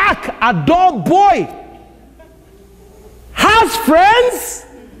makes Jack a dull boy has friends.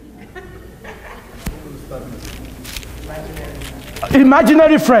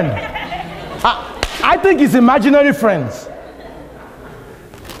 Imaginary friend. I think it's imaginary friends.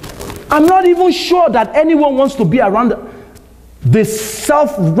 I'm not even sure that anyone wants to be around this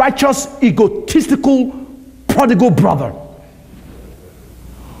self-righteous, egotistical, prodigal brother.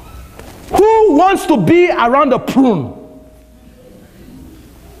 Who wants to be around a prune?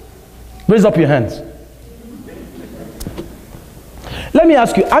 Raise up your hands. Let me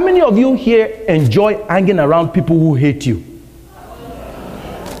ask you, how many of you here enjoy hanging around people who hate you?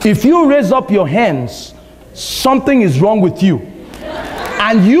 If you raise up your hands, something is wrong with you.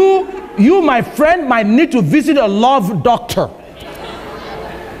 And you, my friend, might need to visit a love doctor.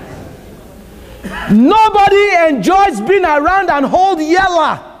 Nobody enjoys being around and hold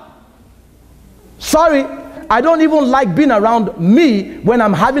yella. Sorry, I don't even like being around me when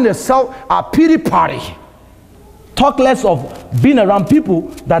I'm having a pity party. Talk less of being around people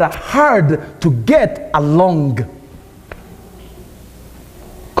that are hard to get along.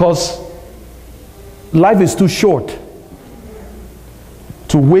 Because Life is too short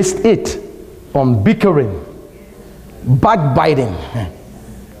to waste it on bickering, backbiting,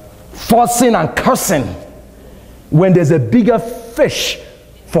 fussing and cursing when there's a bigger fish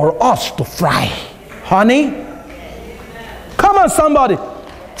for us to fry. Honey, come on somebody.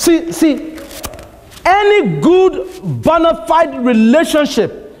 See, any good bona fide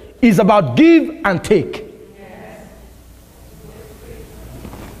relationship is about give and take.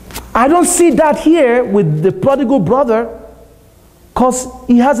 I don't see that here with the prodigal brother because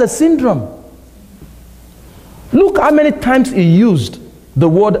he has a syndrome. Look how many times he used the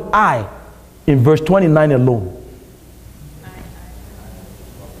word I in verse 29 alone.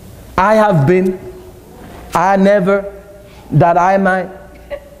 I have been, I never, that I might,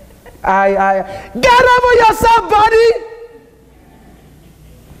 I. Get over yourself, buddy!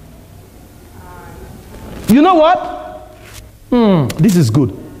 You know what? This is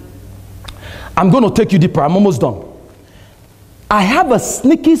good. I'm going to take you deeper. I'm almost done. I have a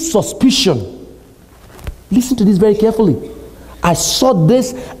sneaky suspicion. Listen to this very carefully. I saw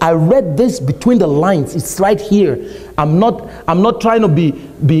this. I read this between the lines. It's right here. I'm not trying to be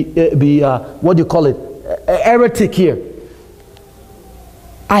what do you call it? Heretic here.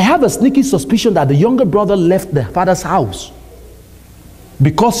 I have a sneaky suspicion that the younger brother left the father's house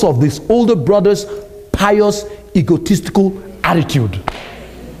because of this older brother's pious, egotistical attitude.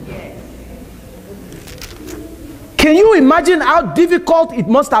 Can you imagine how difficult it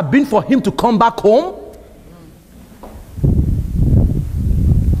must have been for him to come back home?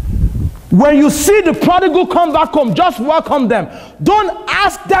 When you see the prodigal come back home, just welcome them. Don't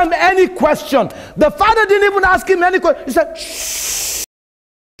ask them any question. The father didn't even ask him any question. He said, shh.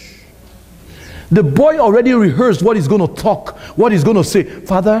 The boy already rehearsed what he's going to talk, what he's going to say.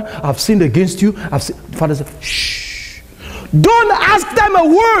 Father, I've sinned against you. Father said, shh. Don't ask them a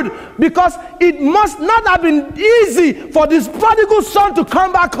word, because it must not have been easy for this prodigal son to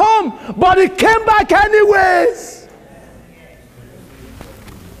come back home, but he came back anyways.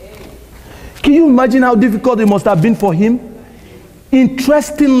 Can you imagine how difficult it must have been for him?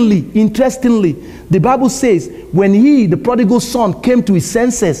 Interestingly, the Bible says when the prodigal son, came to his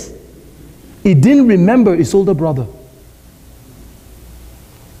senses, he didn't remember his older brother.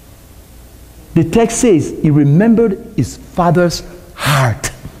 The text says he remembered his father's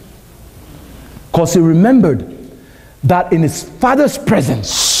heart. Because he remembered that in his father's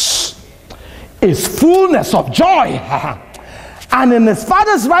presence is fullness of joy. And in his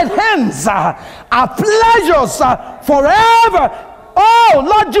father's right hands are pleasures forever. Oh,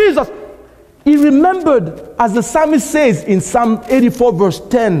 Lord Jesus. He remembered, as the psalmist says in Psalm 84 verse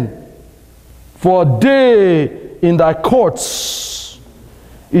 10, for a day in thy courts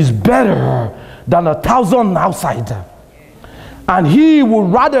is better than 1,000 outside. And he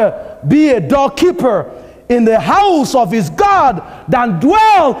would rather be a doorkeeper in the house of his God than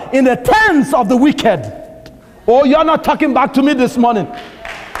dwell in the tents of the wicked. Oh, you're not talking back to me this morning.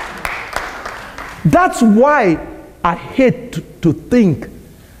 That's why I hate to think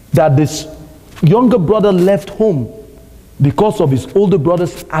that this younger brother left home because of his older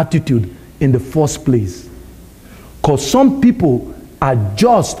brother's attitude in the first place. Because some people are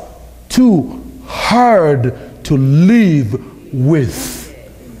just too hard to live with.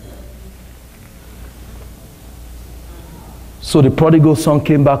 So the prodigal son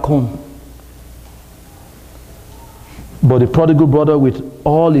came back home. But the prodigal brother, with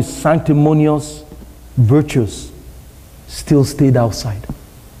all his sanctimonious virtues, still stayed outside.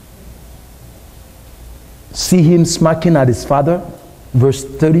 See him smacking at his father, verse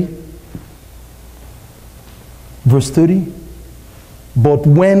 30. Verse 30. But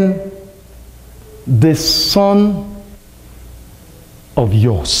when the son of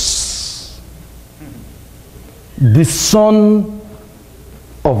yours, the son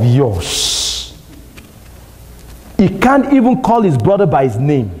of yours, he can't even call his brother by his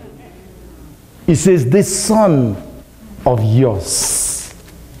name. He says, this son of yours.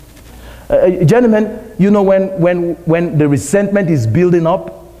 Gentlemen, you know when the resentment is building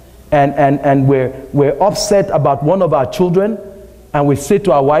up and we're upset about one of our children, and we say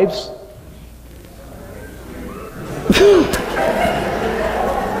to our wives,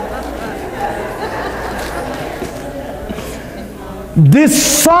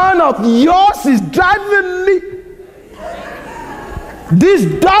 this son of yours is driving me. This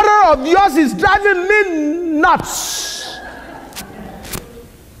daughter of yours is driving me nuts.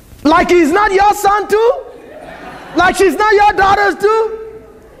 Like he's not your son too? Like she's not your daughters too?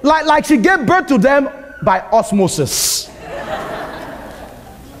 Like she gave birth to them by osmosis.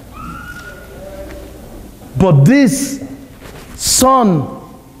 But this son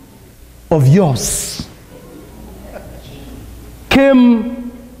of yours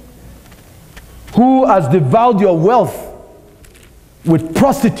came, who has devoured your wealth with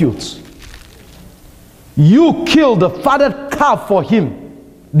prostitutes. You killed the fatted calf for him.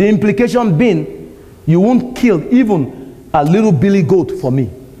 The implication being, you won't kill even a little billy goat for me.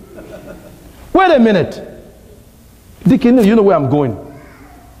 Wait a minute. Deacon, you know where I'm going.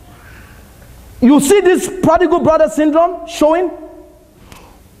 You see this prodigal brother syndrome showing?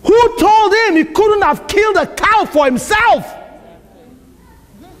 Who told him he couldn't have killed a cow for himself?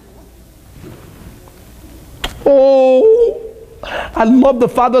 Oh, I love the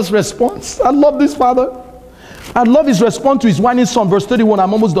father's response. I love this father. I love his response to his whining son. Verse 31,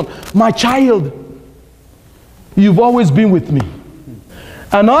 I'm almost done. My child, you've always been with me.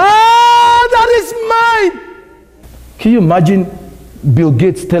 And all that is mine. Can you imagine Bill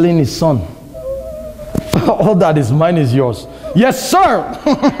Gates telling his son, all that is mine is yours? Yes, sir.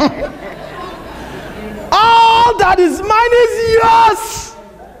 All that is mine is yours.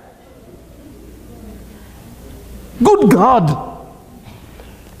 Good God.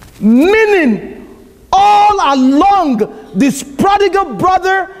 Meaning, all along, this prodigal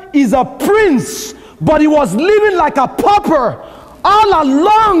brother is a prince, but he was living like a pauper. All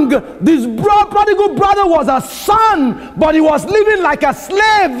along, this prodigal brother was a son, but he was living like a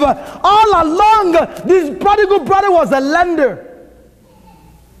slave. All along, this prodigal brother was a lender,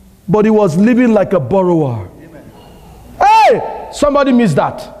 but he was living like a borrower. Amen. Hey, somebody missed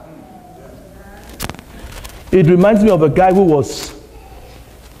that. It reminds me of a guy who was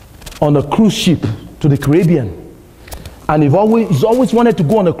on a cruise ship to the Caribbean, and he's always wanted to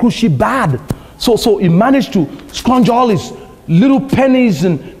go on a cruise ship bad. So he managed to scrounge all his little pennies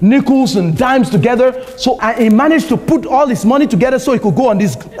and nickels and dimes together. So he managed to put all his money together so he could go on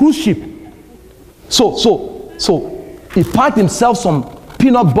this cruise ship. So he packed himself some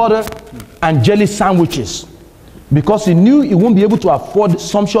peanut butter and jelly sandwiches because he knew he wouldn't be able to afford the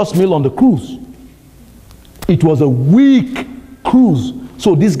sumptuous meal on the cruise. It was a week cruise.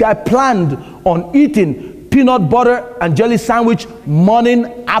 So this guy planned on eating peanut butter and jelly sandwich morning,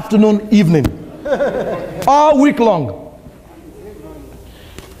 afternoon, evening. All week long.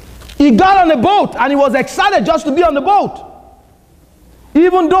 He got on the boat and he was excited just to be on the boat.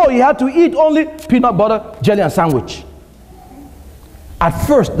 Even though he had to eat only peanut butter, jelly, and sandwich. At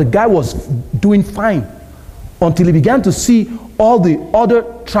first, the guy was doing fine until he began to see all the other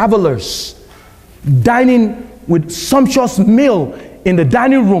travelers dining with sumptuous meal in the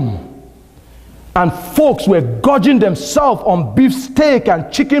dining room. And folks were gorging themselves on beef steak and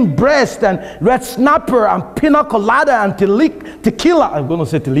chicken breast and red snapper and pina colada and tequila. I'm going to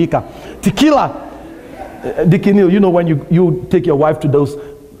say tequila. Deacon, you know when you take your wife to those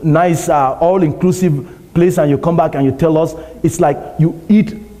nice all-inclusive place and you come back and you tell us, it's like you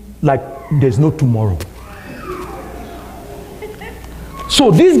eat like there's no tomorrow. So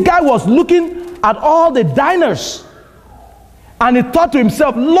this guy was looking at all the diners and he thought to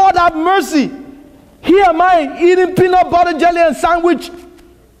himself, Lord have mercy. Here am I eating peanut butter, jelly, and sandwich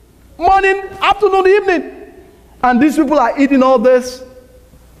morning, afternoon, evening. And these people are eating all this.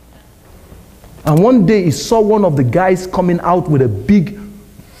 And one day he saw one of the guys coming out with a big,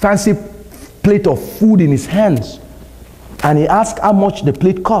 fancy plate of food in his hands. And he asked how much the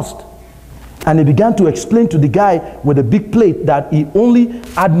plate cost. And he began to explain to the guy with a big plate that he only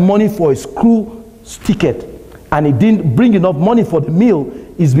had money for his cruise ticket. And he didn't bring enough money for the meal.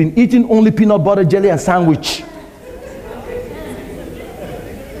 He's been eating only peanut butter, jelly, and sandwich.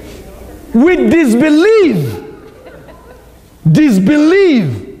 With disbelief.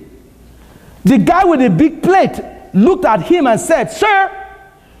 The guy with a big plate looked at him and said, Sir,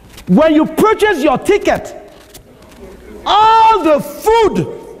 when you purchase your ticket, all the food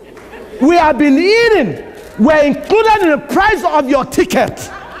we have been eating were included in the price of your ticket.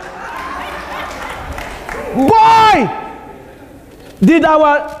 Boy! Did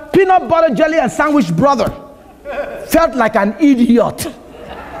our peanut butter, jelly, and sandwich brother felt like an idiot.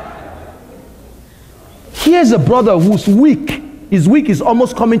 Here's a brother who's weak. His week is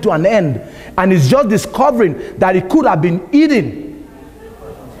almost coming to an end. And he's just discovering that he could have been eating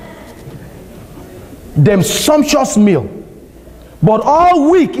them sumptuous meal. But all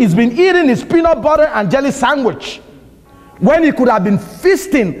week he's been eating his peanut butter and jelly sandwich when he could have been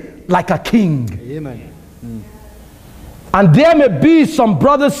feasting like a king. Amen. And there may be some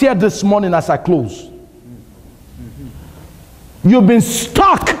brothers here this morning as I close. You've been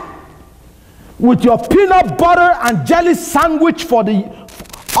stuck with your peanut butter and jelly sandwich for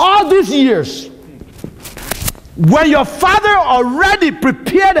all these years. When your father already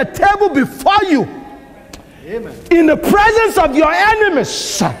prepared a table before you, Amen, in the presence of your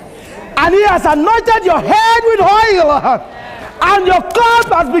enemies, And he has anointed your head with oil. And your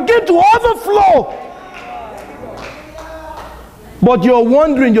cup has begun to overflow. But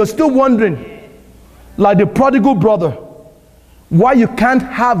you're still wondering, like the prodigal brother, why you can't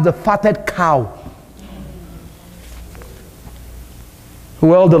have the fatted cow.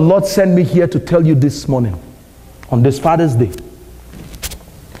 Well, the Lord sent me here to tell you this morning, on this Father's Day,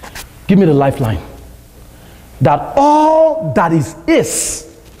 give me the lifeline, that all that is.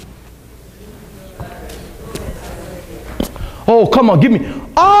 Oh, come on, give me.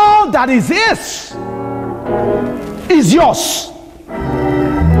 All that is yours.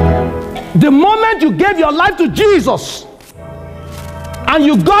 The moment you gave your life to Jesus and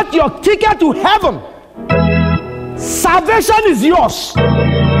you got your ticket to heaven, salvation is yours.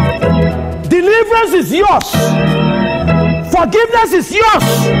 Deliverance is yours. Forgiveness is yours.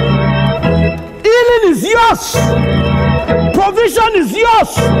 Healing is yours. Provision is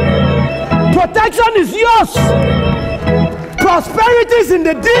yours. Protection is yours. Prosperity is in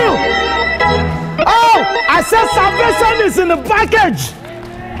the deal. Oh, I said salvation is in the package.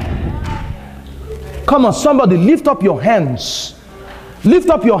 Come on, somebody, lift up your hands. Lift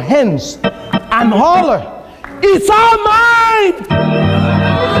up your hands and holler, it's all mine.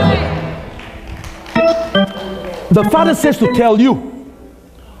 The Father says to tell you,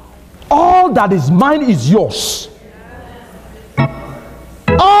 all that is mine is yours.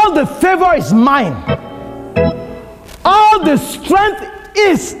 All the favor is mine. All the strength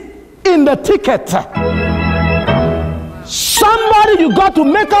is in the ticket. Somebody, you got to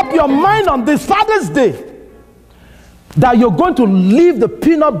make up your mind on this Father's Day that you're going to leave the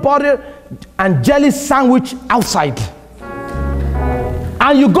peanut butter and jelly sandwich outside.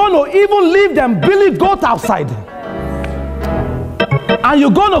 And you're going to even leave them billy goat outside. And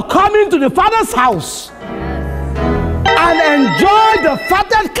you're going to come into the Father's house and enjoy the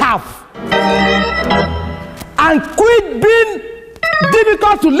fatted calf and quit being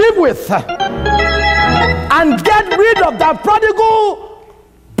difficult to live with and get rid of that prodigal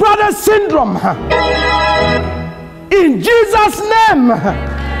brother syndrome in Jesus' name,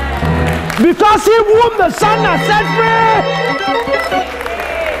 because he whom the Son has set free,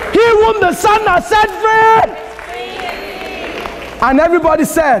 he whom the Son has set free. And everybody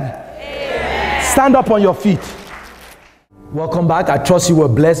said, amen. Stand up on your feet. Welcome back. I trust you were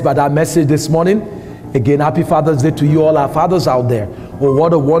blessed by that message this morning. Again, happy Father's Day to you, all our fathers out there. Oh,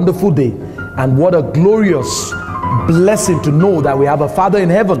 what a wonderful day. And what a glorious blessing to know that we have a Father in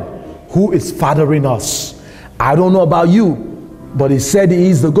heaven who is fathering us. I don't know about you, but he said he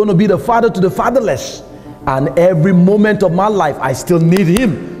is going to be the father to the fatherless. And every moment of my life, I still need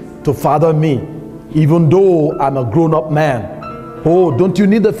him to father me, even though I'm a grown-up man. Oh, don't you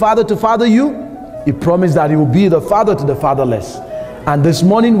need the Father to father you? He promised that he will be the father to the fatherless. And this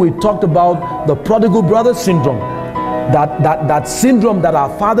morning we talked about the prodigal brother syndrome. That syndrome that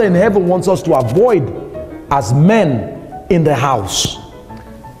our Father in heaven wants us to avoid as men in the house.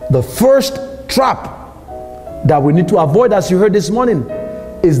 The first trap that we need to avoid, as you heard this morning,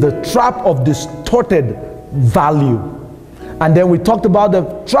 is the trap of distorted value. And then we talked about the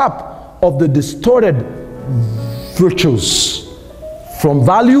trap of the distorted virtues, from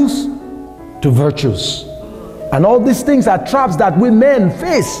values to virtues. And all these things are traps that we men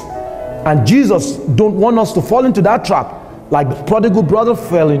face. And Jesus don't want us to fall into that trap like the prodigal brother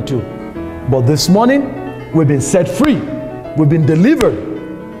fell into. But this morning, we've been set free. We've been delivered.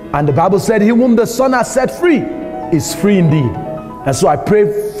 And the Bible said, he whom the Son has set free is free indeed. And so I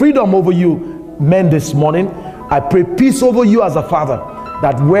pray freedom over you men this morning. I pray peace over you as a father,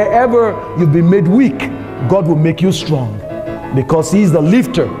 that wherever you've been made weak, God will make you strong, because he is the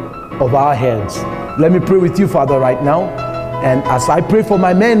lifter of our heads. Let me pray with you, Father, right now. And as I pray for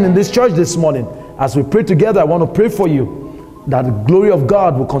my men in this church this morning, as we pray together, I want to pray for you that the glory of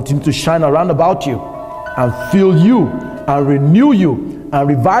God will continue to shine around about you and fill you and renew you and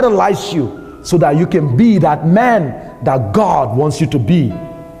revitalize you, so that you can be that man that God wants you to be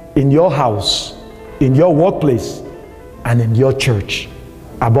in your house, in your workplace, and in your church.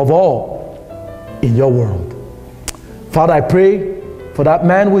 Above all, in your world. Father, I pray for that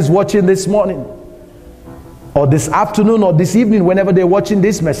man who is watching this morning, or this afternoon, or this evening, whenever they're watching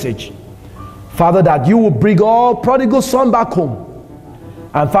this message. Father, that you will bring all prodigal son back home.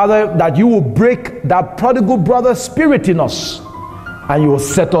 And Father, that you will break that prodigal brother spirit in us, and you will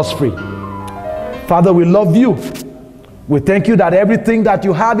set us free. Father, we love you. We thank you that everything that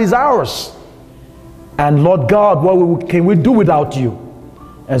you have is ours. And Lord God, what can we do without you?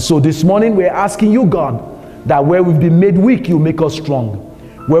 And so this morning we're asking you, God, that where we've been made weak, you make us strong.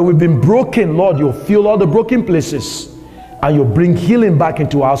 Where we've been broken, Lord, you'll fill all the broken places, and you'll bring healing back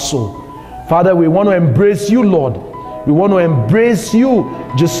into our soul. Father, we want to embrace you, Lord. We want to embrace you.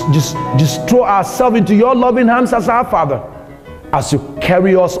 Just throw ourselves into your loving hands as our Father, as you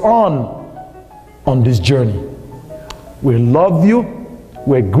carry us on this journey. We love you.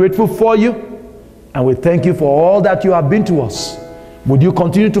 We're grateful for you. And we thank you for all that you have been to us. Would you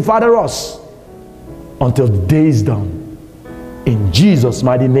continue to father us until the day is done? In Jesus'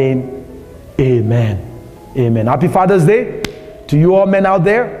 mighty name, amen. Amen. Happy Father's Day to you all men out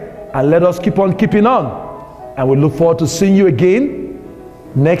there. And let us keep on keeping on. And we look forward to seeing you again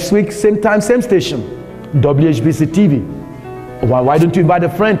next week, same time, same station, WHBC TV. Why don't you invite a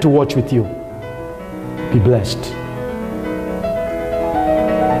friend to watch with you? Be blessed.